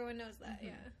that. Everyone knows that,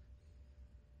 yeah.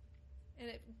 And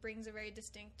it brings a very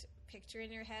distinct picture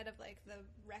in your head of, like, the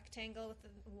rectangle with the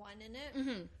 1 in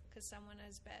it. Because someone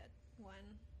has bet $1.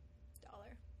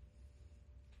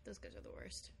 Those guys are the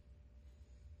worst.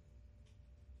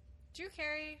 Drew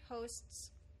Carey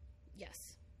hosts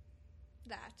Yes.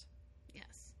 that.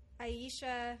 Yes.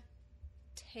 Aisha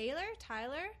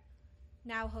Tyler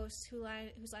now hosts Whose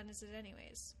Line Is It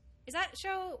Anyways? Is that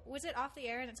show, was it off the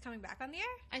air and it's coming back on the air?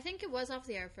 I think it was off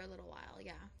the air for a little while,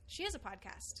 yeah. She has a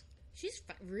podcast. She's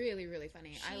really, really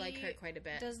funny. I like her quite a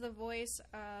bit. Does the voice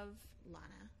of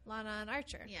Lana and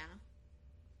Archer. Yeah.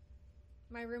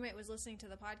 My roommate was listening to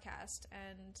the podcast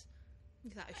and... You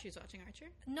thought she was watching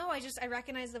Archer? No, I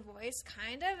recognized the voice,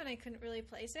 kind of, and I couldn't really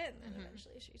place it, and then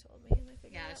eventually she told me, and I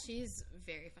figured it out. She's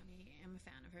very funny. I'm a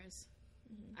fan of hers.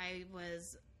 I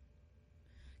was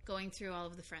going through all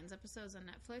of the Friends episodes on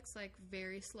Netflix, like,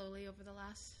 very slowly over the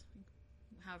last,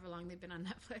 however long they've been on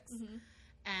Netflix.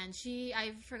 And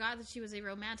I forgot that she was a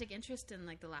romantic interest in,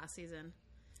 like, the last season.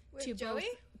 With Joey?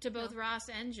 Both Ross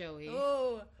and Joey.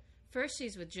 Oh. First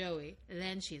she's with Joey,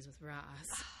 then she's with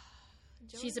Ross.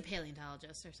 She's a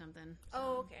paleontologist or something. So.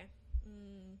 Oh, okay.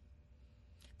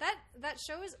 That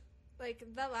show is, like,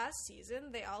 the last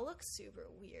season, they all look super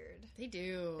weird. They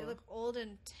do. They look old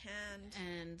and tanned.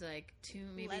 And, like, too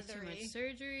much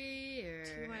surgery or...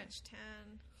 Too much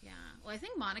tan. Yeah. Well, I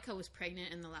think Monica was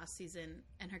pregnant in the last season,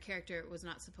 and her character was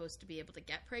not supposed to be able to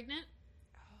get pregnant.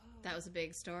 Oh. That was a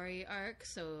big story arc,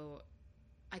 so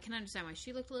I can understand why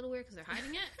she looked a little weird, because they're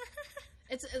hiding it.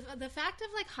 It's the fact of,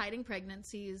 like, hiding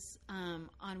pregnancies on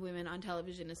women on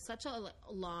television is such a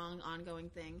long, ongoing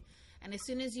thing. And as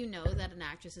soon as you know that an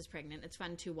actress is pregnant, it's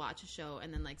fun to watch a show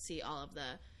and then, like, see all of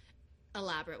the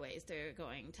elaborate ways they're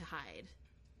going to hide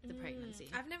the pregnancy.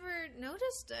 I've never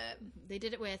noticed it. They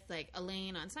did it with, like,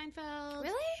 Elaine on Seinfeld.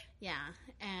 Really? Yeah.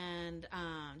 And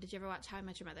did you ever watch How I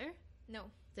Met Your Mother? No.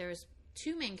 There's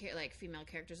two main, female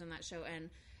characters on that show, and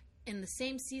in the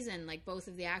same season, like, both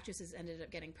of the actresses ended up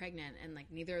getting pregnant, and,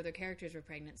 like, neither of their characters were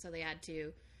pregnant, so they had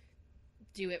to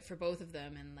do it for both of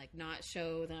them and, like, not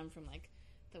show them from, like,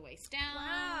 the waist down.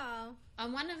 Wow.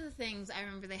 One of the things, I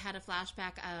remember they had a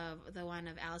flashback of the one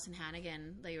of Allison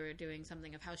Hannigan. They were doing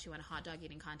something of how she won a hot dog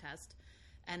eating contest,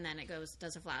 and then it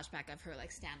does a flashback of her,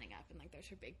 like, standing up, and, like, there's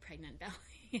her big pregnant belly,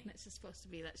 and it's just supposed to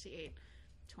be that she ate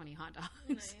 20 hot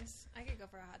dogs. Nice. I could go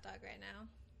for a hot dog right now.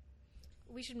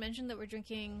 We should mention that we're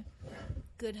drinking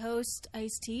Good Host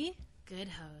iced tea. Good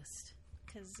Host.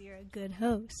 Because you're a good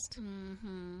host.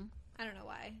 Mm-hmm. I don't know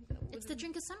why. It's the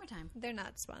drink of summertime. They're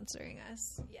not sponsoring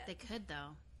us yet. They could,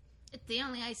 though. It's the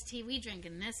only iced tea we drink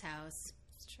in this house.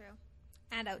 It's true.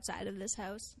 And outside of this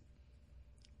house.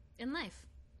 In life.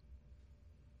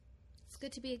 It's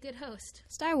good to be a good host.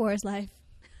 Star Wars life.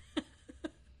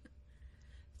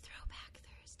 Throwback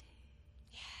Thursday.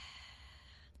 Yeah.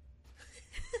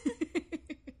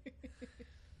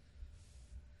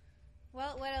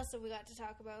 Well, what else have we got to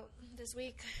talk about this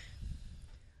week?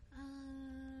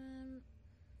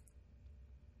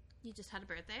 You just had a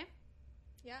birthday.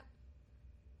 Yep.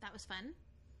 That was fun.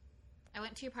 I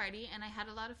went to your party, and I had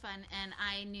a lot of fun, and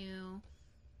I knew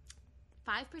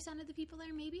 5% of the people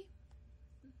there, maybe.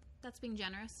 That's being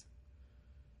generous.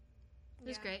 It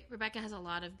was great. Rebecca has a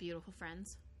lot of beautiful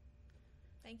friends.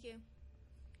 Thank you.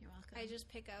 You're welcome. I just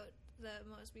pick out the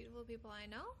most beautiful people I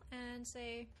know and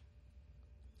say,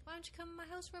 why don't you come to my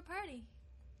house for a party?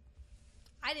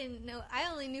 I didn't know. I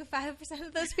only knew 5%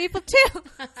 of those people, too.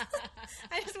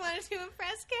 I just wanted to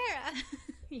impress Kara.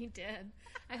 You did.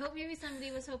 I hope maybe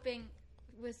somebody was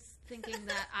thinking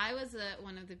that I was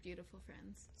one of the beautiful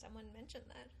friends. Someone mentioned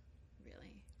that.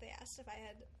 Really? They asked if I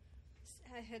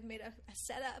had made a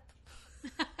setup.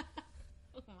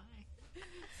 Oh, my.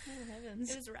 Oh, heavens.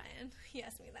 It was Ryan. He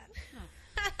asked me that.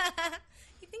 Oh.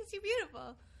 He thinks you're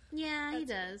beautiful. Yeah, he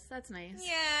does. That's nice.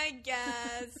 Yeah, I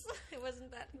guess. It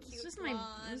wasn't that cute. It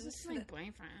was just my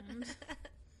boyfriend.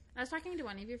 I was talking to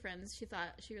one of your friends. She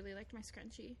thought she really liked my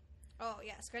scrunchie. Oh,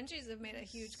 yeah. Scrunchies have made a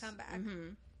huge comeback.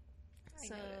 Mm-hmm. I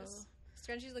noticed.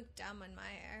 Scrunchies look dumb on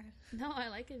my hair. No, I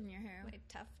like it in your hair. My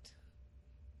tuft.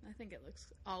 I think it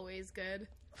looks always good.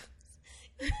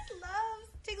 He loves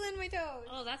tickling my toes.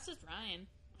 Oh, that's just Ryan.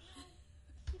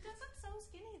 does look so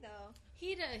skinny, though.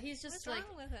 He's just What's like...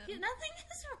 wrong with him? Nothing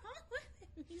is wrong with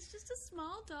him. He's just a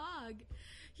small dog.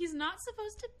 He's not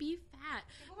supposed to be fat.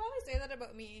 People always say that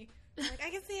about me. Like, I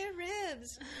can see your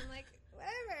ribs. I'm like,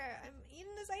 whatever. I'm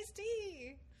eating this iced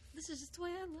tea. This is just the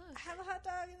way I look. I have a hot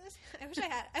dog in this. I wish I could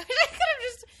have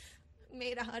just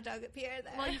made a hot dog appear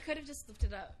there. Well, you could have just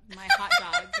lifted up my hot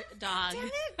dog. Damn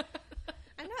it!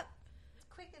 I'm not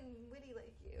quick and witty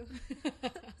like you.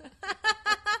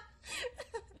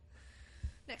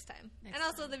 Next time. And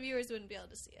also the viewers wouldn't be able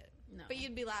to see it. No. But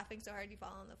you'd be laughing so hard you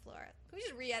fall on the floor. Can we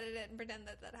just re-edit it and pretend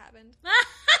that happened? Oh,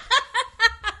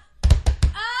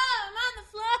 I'm on the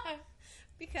floor.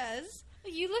 Because...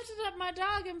 You lifted up my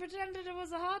dog and pretended it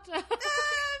was a hot dog.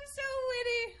 I'm so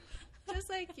witty.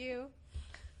 Just like you.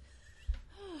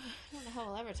 I don't know how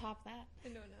we'll ever top that. I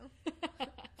don't know.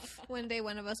 One day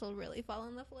one of us will really fall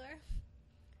on the floor.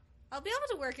 I'll be able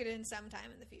to work it in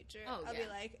sometime in the future. Oh, I'll yeah. be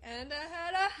like, and I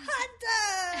had a hot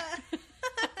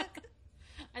dog!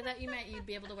 I thought you meant you'd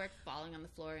be able to work falling on the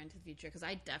floor into the future, because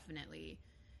I definitely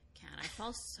can. I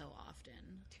fall so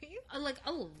often. Do you? Like,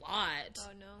 a lot.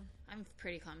 Oh, no. I'm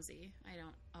pretty clumsy. I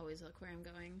don't always look where I'm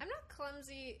going. I'm not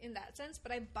clumsy in that sense,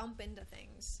 but I bump into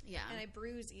things. Yeah. And I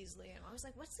bruise easily. And I was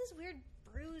like, what's this weird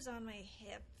bruise on my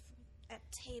hip at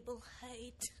table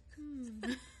height?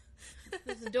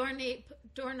 There's a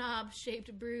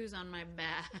doorknob-shaped bruise on my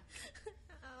back.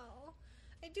 Oh.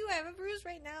 I do. I have a bruise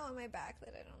right now on my back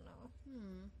that I don't know.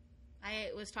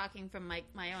 I was talking from my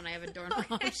own. I have a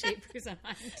doorknob-shaped bruise on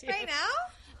mine, too. Right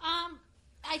now?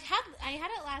 I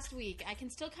had it last week. I can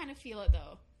still kind of feel it,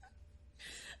 though.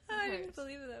 I didn't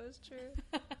believe that was true.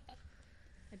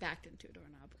 I backed into a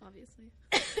doorknob, obviously.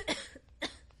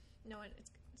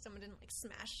 Someone didn't like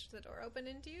smash the door open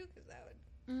into you, because that would.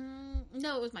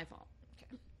 No, it was my fault.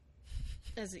 Okay.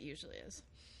 As it usually is.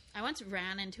 I once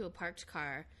ran into a parked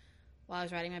car while I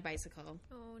was riding my bicycle.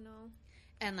 Oh no.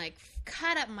 And like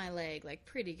cut up my leg like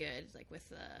pretty good, like with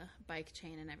the bike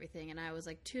chain and everything. And I was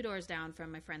like 2 doors down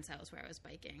from my friend's house where I was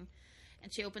biking.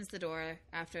 And she opens the door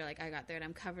after like I got there, and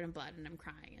I'm covered in blood and I'm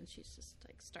crying. And she's just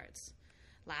like starts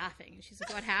laughing. And she's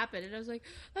like, "What happened?" And I was like,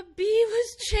 "A bee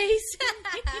was chasing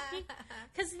me."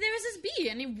 Because there was this bee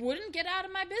and he wouldn't get out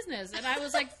of my business. And I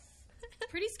was like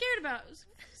pretty scared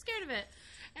of it.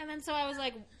 And then so I was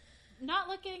like not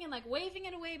looking and like waving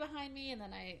it away behind me. And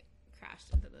then I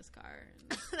crashed into this car.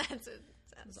 And That's it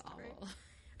was awful.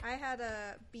 I had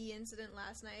a bee incident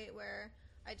last night where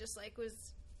I just like was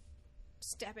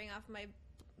stepping off my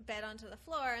bed onto the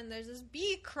floor, and there's this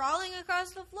bee crawling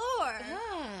across the floor.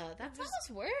 Yeah, that's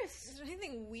almost worse. Is there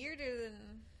anything weirder than...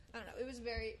 I don't know. It was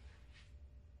very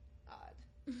odd.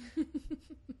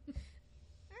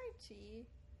 Archie.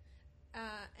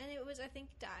 And it was, I think,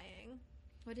 dying.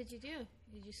 What did you do?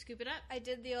 Did you scoop it up? I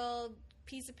did the old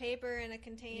piece of paper in a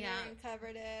container Yeah. and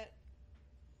covered it,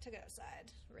 took it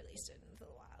outside, released it into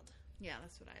the wild. Yeah,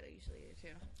 that's what I usually do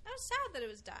too. I was sad that it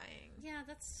was dying. Yeah,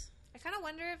 that's... I kind of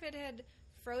wonder if it had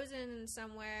frozen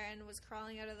somewhere and was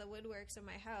crawling out of the woodworks of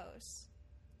my house.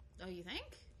 Oh, you think?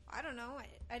 I don't know.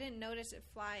 I didn't notice it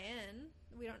fly in.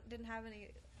 We didn't have any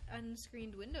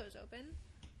unscreened windows open.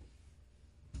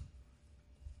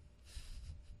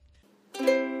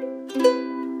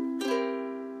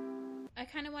 I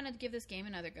kind of wanted to give this game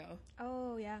another go.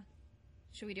 Oh, yeah.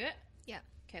 Should we do it? Yeah.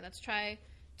 Okay, let's try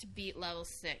to beat level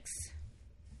 6.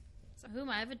 So,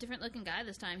 I have a different looking guy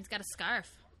this time. He's got a scarf.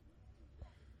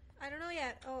 I don't know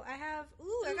yet. Oh, I have...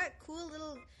 Ooh, I got cool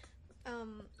little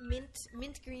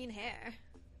mint green hair.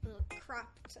 Little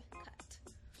cropped cut.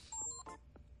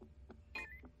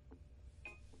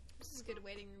 This is good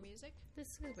waiting room music. This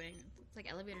is good waiting. It's like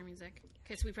elevator music.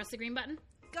 Okay, so we press the green button.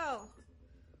 Go!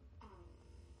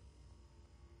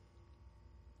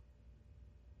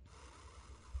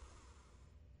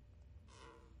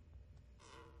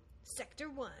 Sector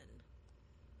 1.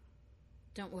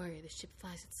 Don't worry, the ship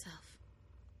flies itself.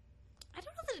 I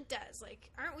don't know that it does.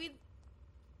 Like, aren't we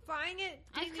flying it?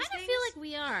 I kind of feel like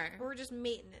we are. Or we're just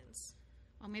maintenance.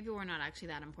 Well, maybe we're not actually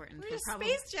that important. We're just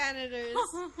space janitors.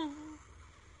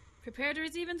 Prepare to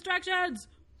receive instructions.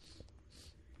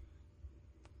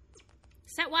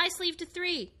 Set Y sleeve to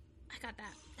 3. I got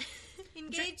that.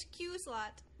 Engage Q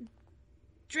slot.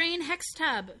 Drain hex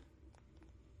tub.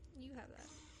 You have that.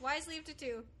 Y sleeve to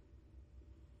 2.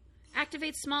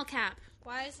 Activate small cap.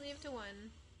 Y sleeve to 1.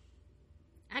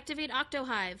 Activate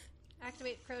octohive.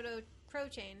 Activate pro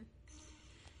chain.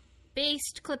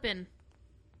 Based clip-in.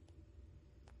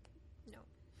 No.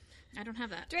 I don't have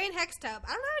that. Drain hex tub.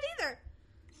 I don't have it either.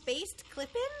 Based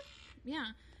clip-in? Yeah.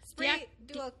 Spray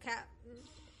dual cap.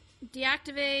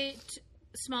 Deactivate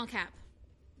small cap.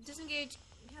 Disengage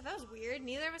Yeah, that was weird.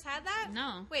 Neither of us had that?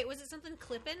 No. Wait, was it something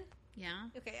clippin'? Yeah.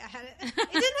 Okay, I had it. It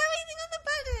didn't have anything on the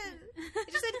button.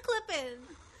 It just said clippin'.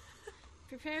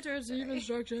 Prepare to receive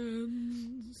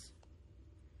instructions.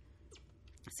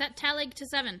 Set Talig to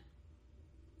 7.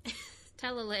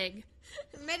 Teleleg.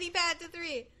 Medipad to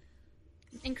 3.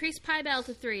 Increase Pi Bell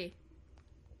to 3.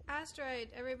 Asteroid,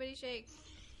 everybody shake.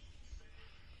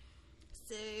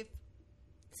 Safe.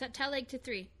 Set Teleg to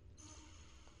 3.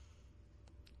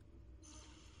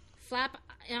 Flap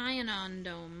Ionon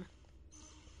Dome.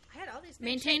 I had all these things.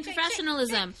 Maintain Shake,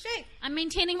 professionalism. Shake, shake. I'm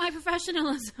maintaining my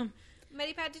professionalism.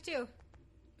 Medipad to 2.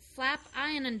 Flap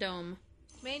Ionon Dome.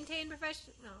 Maintain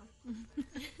profession. No.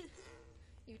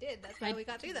 You did. That's why we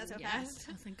got through that so fast.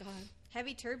 Oh, thank God.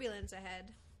 Heavy turbulence ahead.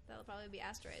 That'll probably be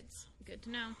asteroids. Good to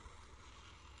know.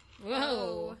 Whoa.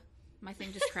 Oh. My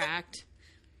thing just cracked.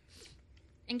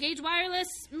 Engage wireless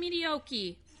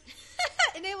Medioki.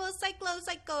 Enable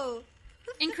Psycho.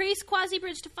 Increase Quasi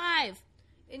Bridge to 5.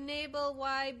 Enable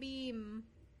Y beam.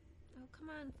 Oh, come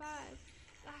on, 5.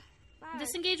 5.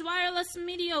 Disengage wireless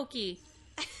Medioki.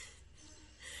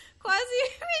 Quasi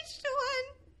reach to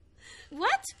 1.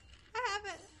 What? I have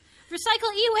it.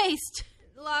 Recycle e-waste.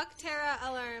 Lock Terra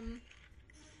alarm.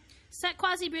 Set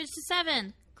Quasi Bridge to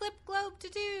 7. Clip globe to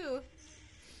 2.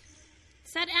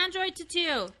 Set Android to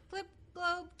 2. Clip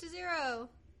globe to 0.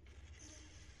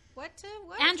 What to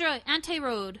what? Android,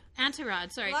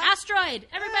 Antirod, sorry. Lock- Asteroid!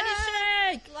 Everybody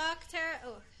shake! Lock Terra.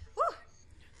 Oh, whew.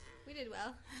 We did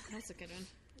well. That's a good one.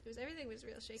 Everything was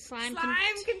real shaky. Slime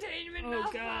containment Oh,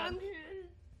 God. malfunction.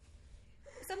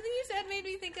 Something you said made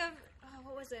me think of. Oh,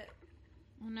 what was it?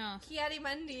 Oh, no. Chiari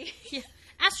Mundi. Yeah.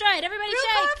 Asteroid, everybody Brew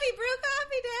shake!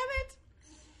 coffee, damn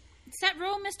it! Set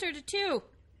Row Mister to 2.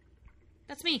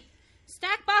 That's me.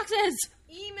 Stack boxes!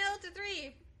 Email to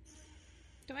 3.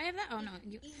 Do I have that? Oh, no.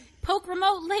 Poke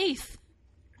remote lathe.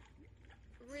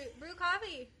 Brew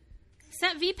coffee.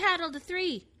 Set V paddle to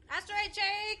 3. Asteroid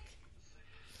shake.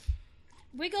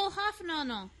 Wiggle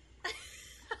Hoffnonel.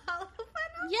 Hollow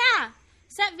funnel. Yeah!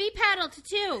 Set V paddle to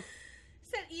 2.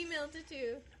 Set email to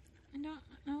 2. I don't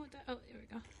know what that... Oh, there we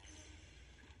go.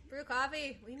 Brew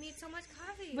coffee. We need so much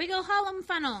coffee. Wiggle Hollum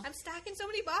funnel. I'm stacking so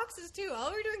many boxes too. All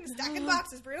we're doing is stacking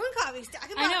boxes, brewing coffee,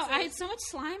 stacking I boxes. know. I had so much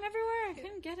slime everywhere. I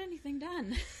couldn't get anything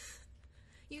done.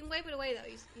 You can wipe it away though.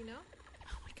 You know.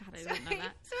 Oh my God, I Sorry, didn't know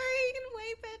that. sorry. You can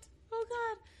wipe it. Oh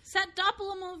God. Set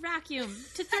Doppelmo vacuum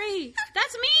to 3.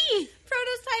 That's me.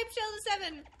 Prototype shell to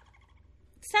 7.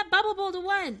 Set Bubble Bowl to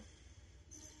 1.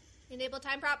 Enable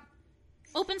time prop.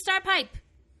 Open Star Pipe.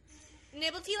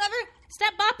 Enable T lever.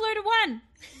 Step Boppler to 1.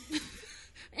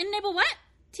 Enable what?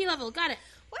 T level. Got it.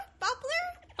 What? Boppler?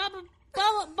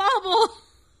 Bobble.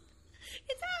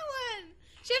 It's that one.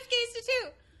 Shift gaze to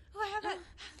 2. Oh, I have that.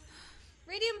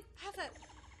 Radium. Have that.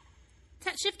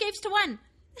 Set Shift Gates to 1.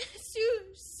 Sue.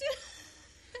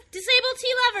 Disable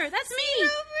T lever. That's me.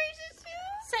 Rover to 2.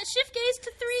 Set Shift Gaze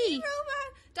to 3.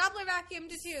 Robot. Doppler vacuum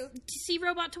to 2. C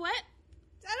robot to what?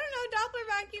 I don't know. Doppler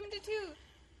vacuum to 2.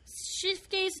 Shift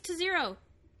Gaze to 0.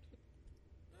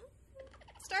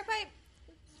 Star pipe.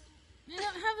 I don't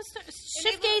have a star.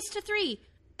 Shift Gaze to 3.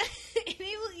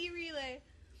 Enable e-relay.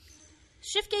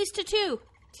 Shift Gaze to 2.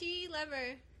 T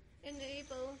lever.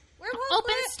 Enable. Wormhole.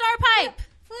 Open flip. Star Pipe.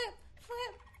 Flip.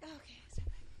 Okay. Star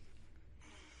pipe.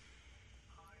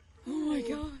 Oh my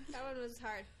God. That one was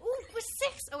hard. Ooh, it was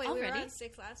 6. Oh wait, we were Already? on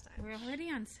 6 last time. We're already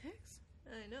on 6.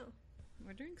 I know.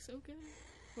 We're doing so good.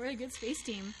 We're a good space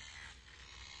team.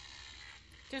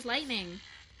 There's lightning.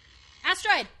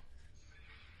 Asteroid.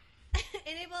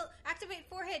 Enable. Activate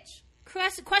 4 hitch.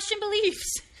 Question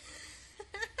beliefs.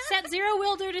 Set 0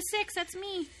 Wilder to 6. That's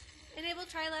me. Enable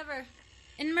tri lever.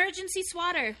 Emergency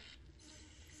swatter.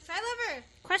 Tri lever.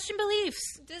 Question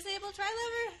beliefs. Disable tri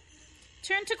lever.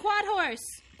 Turn to quad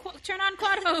horse. Turn on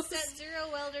quad hose. Set 0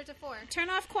 welder to 4. Turn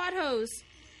off quad hose.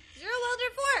 0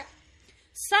 welder 4.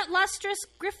 Set lustrous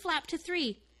griff flap to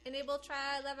 3. Enable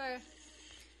tri lever.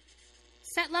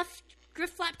 Set left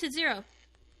griff flap to 0.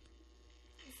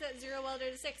 Set 0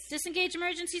 welder to 6. Disengage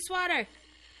emergency swatter.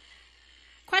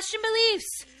 Question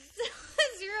beliefs.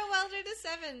 0 welder to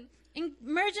 7.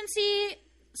 Emergency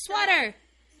swatter.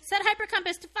 Set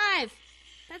hypercompass to 5.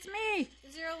 That's me.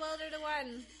 0 welder to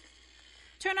 1.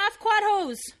 Turn off quad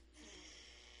hose.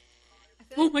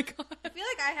 Oh my God. I feel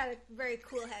like I had a very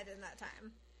cool head in that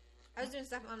time. I was doing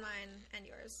stuff on mine and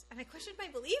yours. And I questioned my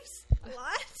beliefs a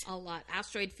lot. A lot.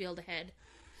 Asteroid field ahead.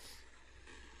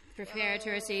 Prepare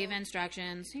to receive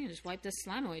instructions. You can just wipe this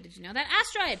slime away. Did you know that?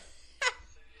 Asteroid!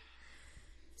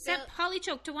 Set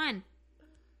polychoke to 1.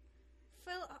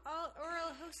 Fill all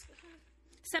oral host.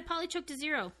 Set polychoke to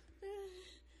 0.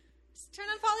 Turn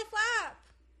on polyflap.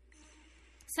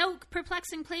 Soak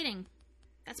perplexing plating.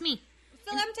 That's me.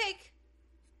 Fill M-take.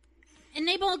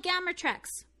 Enable gamma treks.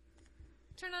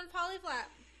 Turn on polyflap.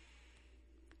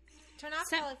 Turn off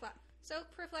Set- polyflap. Soak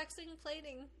perplexing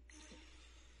plating.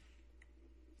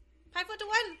 Pipefoot to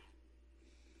 1.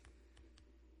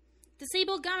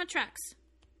 Disable gamma treks.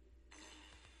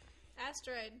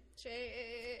 Asteroid.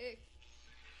 Shake.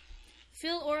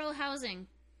 Fill oral housing.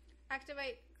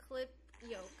 Activate clip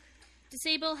yoke.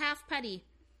 Disable half putty.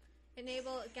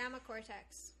 Enable gamma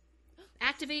cortex.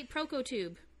 Activate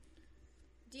procotube.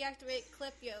 Deactivate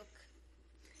clip yoke.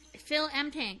 Fill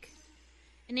M tank.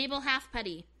 Enable half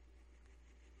putty.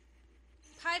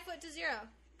 Pipefoot to 0.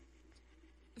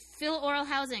 Fill oral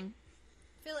housing.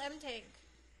 Fill M-tank.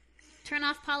 Turn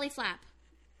off polyflap.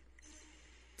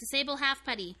 Disable half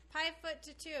putty. Pipefoot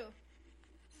to 2.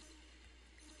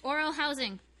 Oral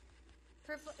housing.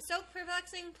 Soak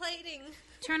perplexing plating.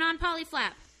 Turn on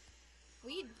polyflap.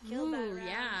 We killed that Ooh, round.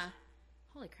 yeah.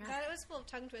 Holy crap. God, it was full of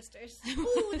tongue twisters.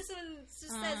 Ooh, this one just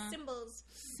says symbols.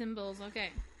 Symbols, okay.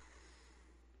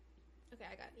 Okay,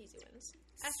 I got easy ones.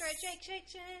 Asteroid, shake, shake,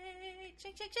 shake,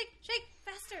 shake, shake, shake, shake,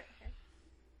 faster. Okay.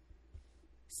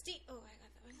 Oh, I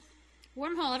got that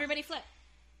one. Wormhole, everybody flip.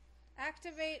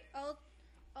 Activate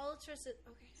ultra.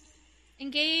 Okay.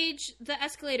 Engage the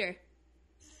escalator.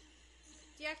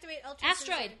 Deactivate ultra.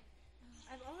 Asteroid.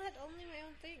 I've all had only my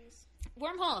own things.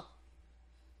 Wormhole.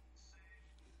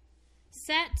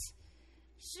 Set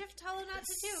Shift hollow knot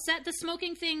to 2. Set the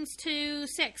smoking things to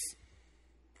 6.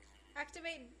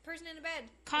 Activate person in a bed.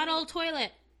 Coddle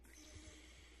toilet.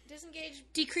 Disengage.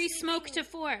 Decrease smoke to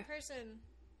sleeping 4. Person.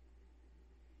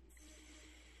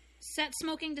 Set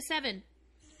smoking to 7.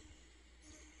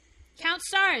 Count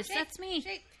stars. Shake, That's me.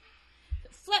 Shake.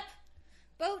 Flip.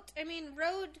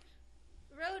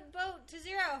 Road boat to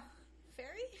 0. Ferry?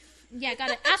 Yeah, got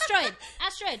it. Asteroid.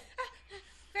 Asteroid.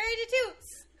 Ferry to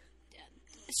 2.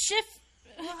 Shift.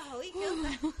 Wow, we killed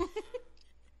that.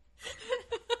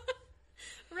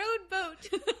 Road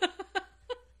boat.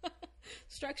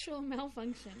 Structural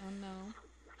malfunction. Oh no.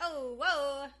 Oh,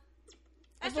 whoa.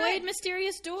 Avoid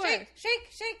mysterious door. Shake, shake,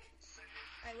 shake.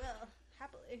 I will,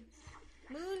 happily.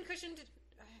 Moon cushion to...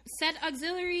 Set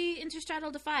auxiliary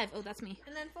interstratal to 5. Oh, that's me.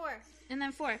 And then 4. And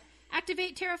then 4.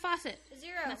 Activate Terra faucet.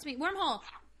 0. That's me. Wormhole.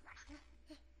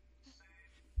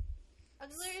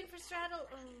 Auxiliary infrastratal...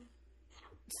 Oh.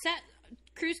 Set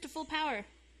cruise to full power.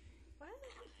 What?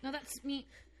 No, that's me.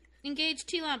 Engage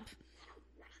T-lamp.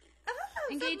 Oh,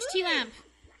 Engage stop T-lamp.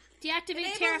 moving. Deactivate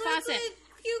Enable Terra liquid faucet.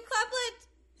 Q couplet.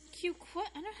 Q what?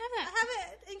 I don't have I that. have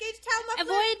it. Engage towel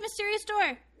muffler. Avoid mysterious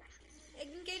door.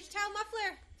 Engage towel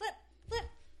muffler. Flip, flip.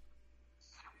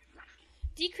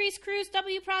 Decrease cruise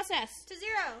W process. To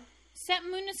 0. Set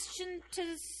munition to...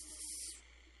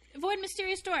 Avoid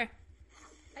mysterious door.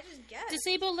 I just guessed.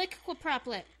 Disable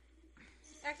liquiproplet.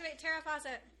 Activate Terra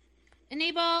faucet.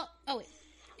 Enable... Oh, wait.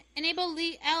 Enable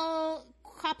L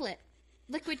couplet.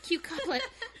 Liquid Q couplet.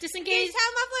 Disengage... Engage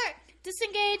towel muffler.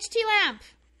 Disengage T-lamp.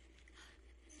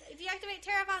 Deactivate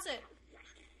Terra faucet.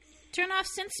 Turn off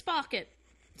synth sprocket.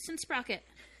 Synth sprocket.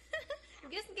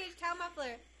 Disengage towel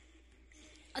muffler.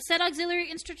 Set auxiliary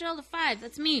instrumental to 5.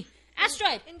 That's me.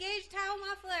 Asteroid. Engage towel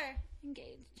muffler.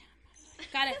 Engage.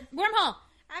 Got it. Wormhole.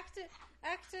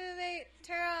 Activate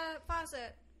Terra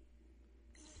faucet.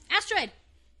 Asteroid.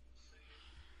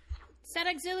 Set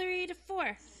auxiliary to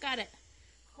 4. Got it.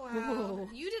 Wow. Whoa.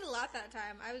 You did a lot that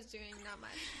time. I was doing not much.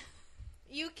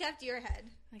 You kept your head.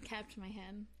 I capped my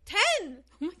head. 10! Oh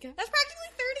my god. That's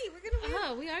practically 30. We're going to win.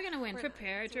 Oh, we are going to win. We're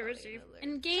Prepare not. to We're receive. not gonna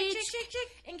learn. Engage. Shake, shake, shake,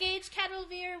 shake. Engage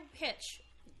cantilever hitch.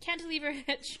 Cantilever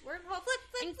hitch. Wormhole. Flip,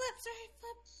 flip, En- flip. Sorry,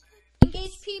 flip.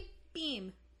 Engage P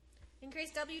beam.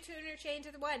 Increase W to interchain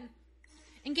to the 1.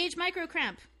 Engage micro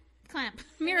clamp. Clamp.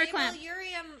 Mirror Enable clamp.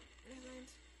 Urium. Never mind.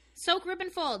 Soak ribbon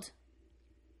fold.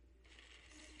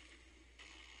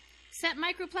 Set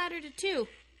micro platter to 2.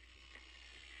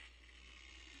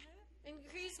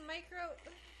 Increase micro...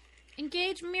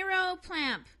 Engage Miro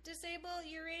clamp. Disable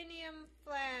uranium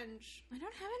flange. I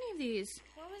don't have any of these.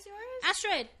 What was yours?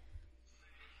 Asteroid.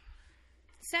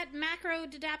 Set macro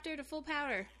adapter to full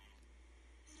power.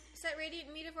 Set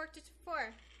radiant metaphor to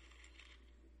 4.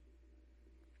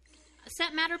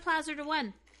 Set matter plaza to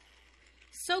 1.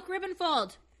 Soak ribbon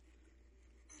fold.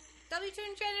 W to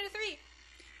enchanter to 3.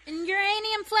 And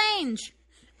uranium flange.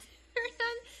 Turn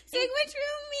on Sigma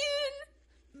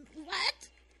What?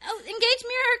 Oh, engage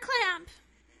mirror clamp.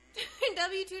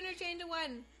 W to interchain to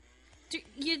 1.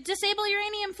 You disable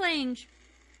uranium flange.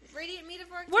 Radiant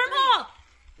metaphor to Wormhole.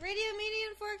 3. Radiant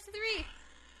median fork to 3.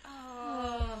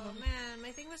 Oh, man.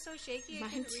 My thing was so shaky I Mine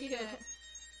couldn't read too. it.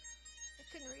 I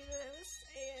couldn't read what I was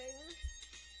saying.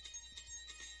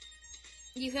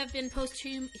 You have been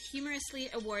posthumously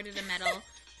awarded a medal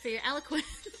for your eloquence.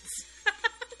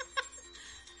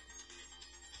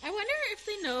 I wonder if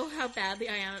they know how badly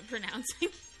I am at pronouncing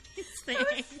these things.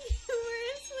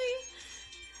 Humorously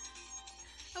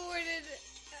awarded.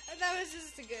 That was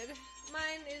just a good.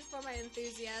 Mine is for my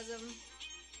enthusiasm.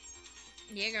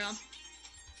 Yeah, girl.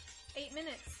 8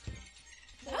 minutes.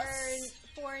 That's-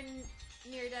 Four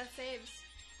near-death saves.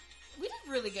 We did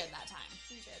really good that time.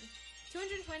 You did.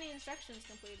 220 instructions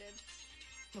completed.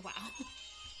 Wow.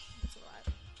 That's a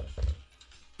lot.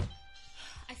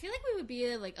 I feel like we would be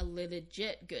a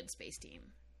legit good space team.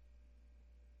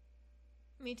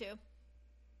 Me too.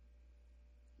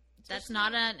 That's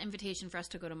not an invitation for us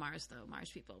to go to Mars, though. Mars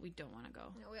people, we don't want to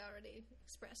go. No, we already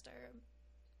expressed our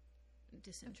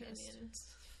Disinterest.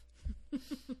 opinions.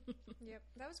 Yep,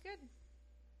 that was good.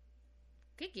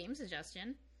 Good game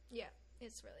suggestion. Yeah,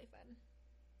 it's really fun.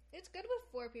 It's good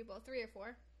with 4 people, 3 or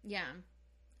 4. Yeah.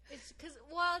 It's because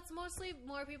it's mostly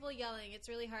more people yelling. It's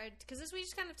really hard because we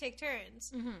just kind of take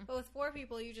turns. Mm-hmm. But with 4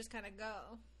 people, you just kind of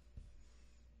go.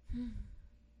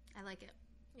 I like it.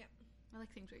 Yeah. I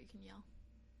like things where you can yell.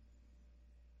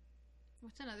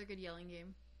 What's another good yelling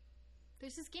game?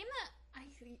 There's this game that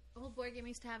old board game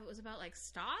used to have. It was about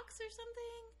stocks or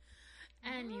something,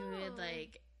 and you would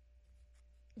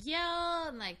yell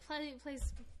and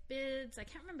place bids. I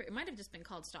can't remember. It might have just been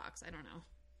called stocks. I don't know.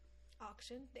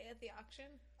 Auction? Day at the auction?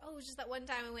 Oh, it was just that one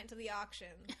time I went to the auction.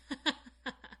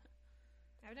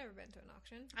 I've never been to an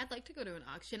auction. I'd like to go to an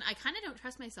auction. I kind of don't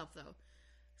trust myself though,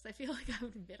 because I feel like I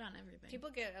would bid on everything. People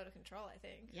get out of control, I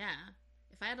think. Yeah.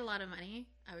 If I had a lot of money,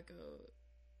 I would go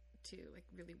to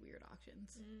really weird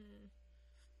auctions.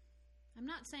 I'm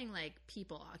not saying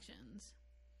people auctions,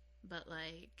 but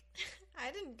I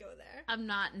didn't go there. I'm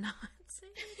not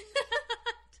saying that.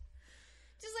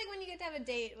 Just when you get to have a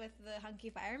date with the hunky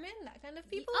fireman, that kind of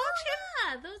people Oh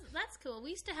auction. yeah, that's cool.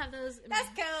 We used to have those. That's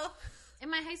cool. In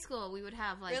my high school, we would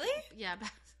have Really? Yeah,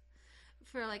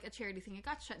 for a charity thing. It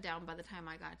got shut down by the time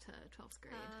I got to 12th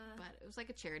grade, but it was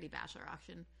a charity bachelor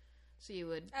auction. So you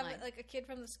would Have a kid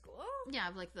from the school? Yeah,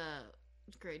 have the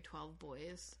grade 12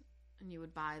 boys, and you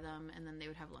would buy them, and then they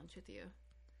would have lunch with you.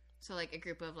 So a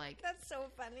group of That's so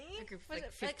funny. a group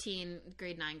of 15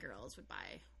 grade 9 girls would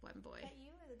buy one boy. That you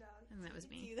were the dog. And that was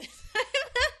me.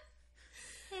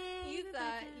 You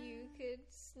thought you could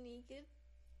sneak it.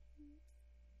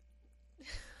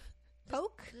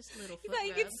 Poke? Just a little foot You thought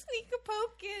you rub. could sneak a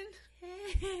poke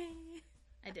in.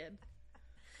 I did.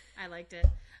 I liked it.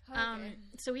 Okay.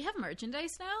 So we have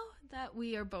merchandise now that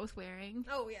we are both wearing.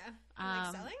 Oh,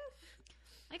 yeah. Selling?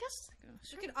 I guess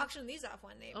We could auction these off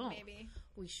one day, maybe.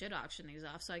 we should auction these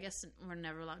off. So I guess we're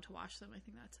never allowed to wash them. I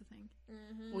think that's the thing.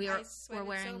 Mm-hmm. We're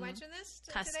wearing so much in this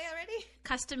today already.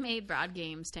 custom made Broad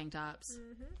Games tank tops.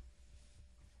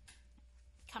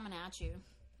 Coming at you.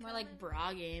 More like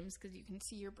bra games because you can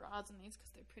see your bras in these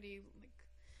because they're pretty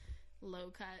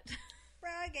low cut.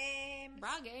 Bra games.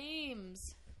 Bra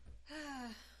games.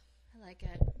 I like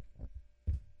it.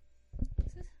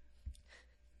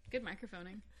 Good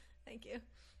microphoning. Thank you.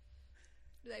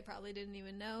 They probably didn't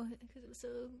even know because it was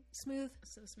so smooth.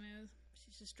 So smooth.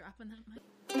 She's just dropping that mic.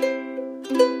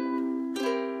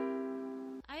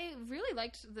 I really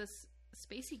liked this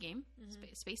spacey game.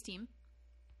 Space Team.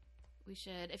 We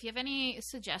should, if you have any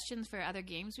suggestions for other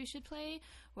games we should play,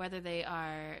 whether they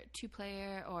are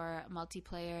 2-player or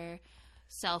multiplayer,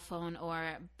 cell phone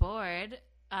or board,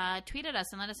 tweet at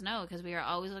us and let us know because we are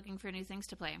always looking for new things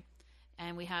to play.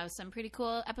 And we have some pretty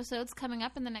cool episodes coming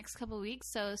up in the next couple of weeks,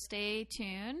 so stay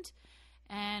tuned.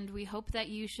 And we hope that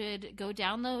you should go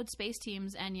download Space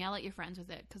Teams and yell at your friends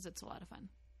with it because it's a lot of fun.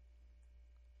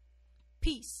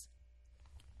 Peace.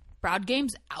 Broad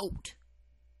Games out.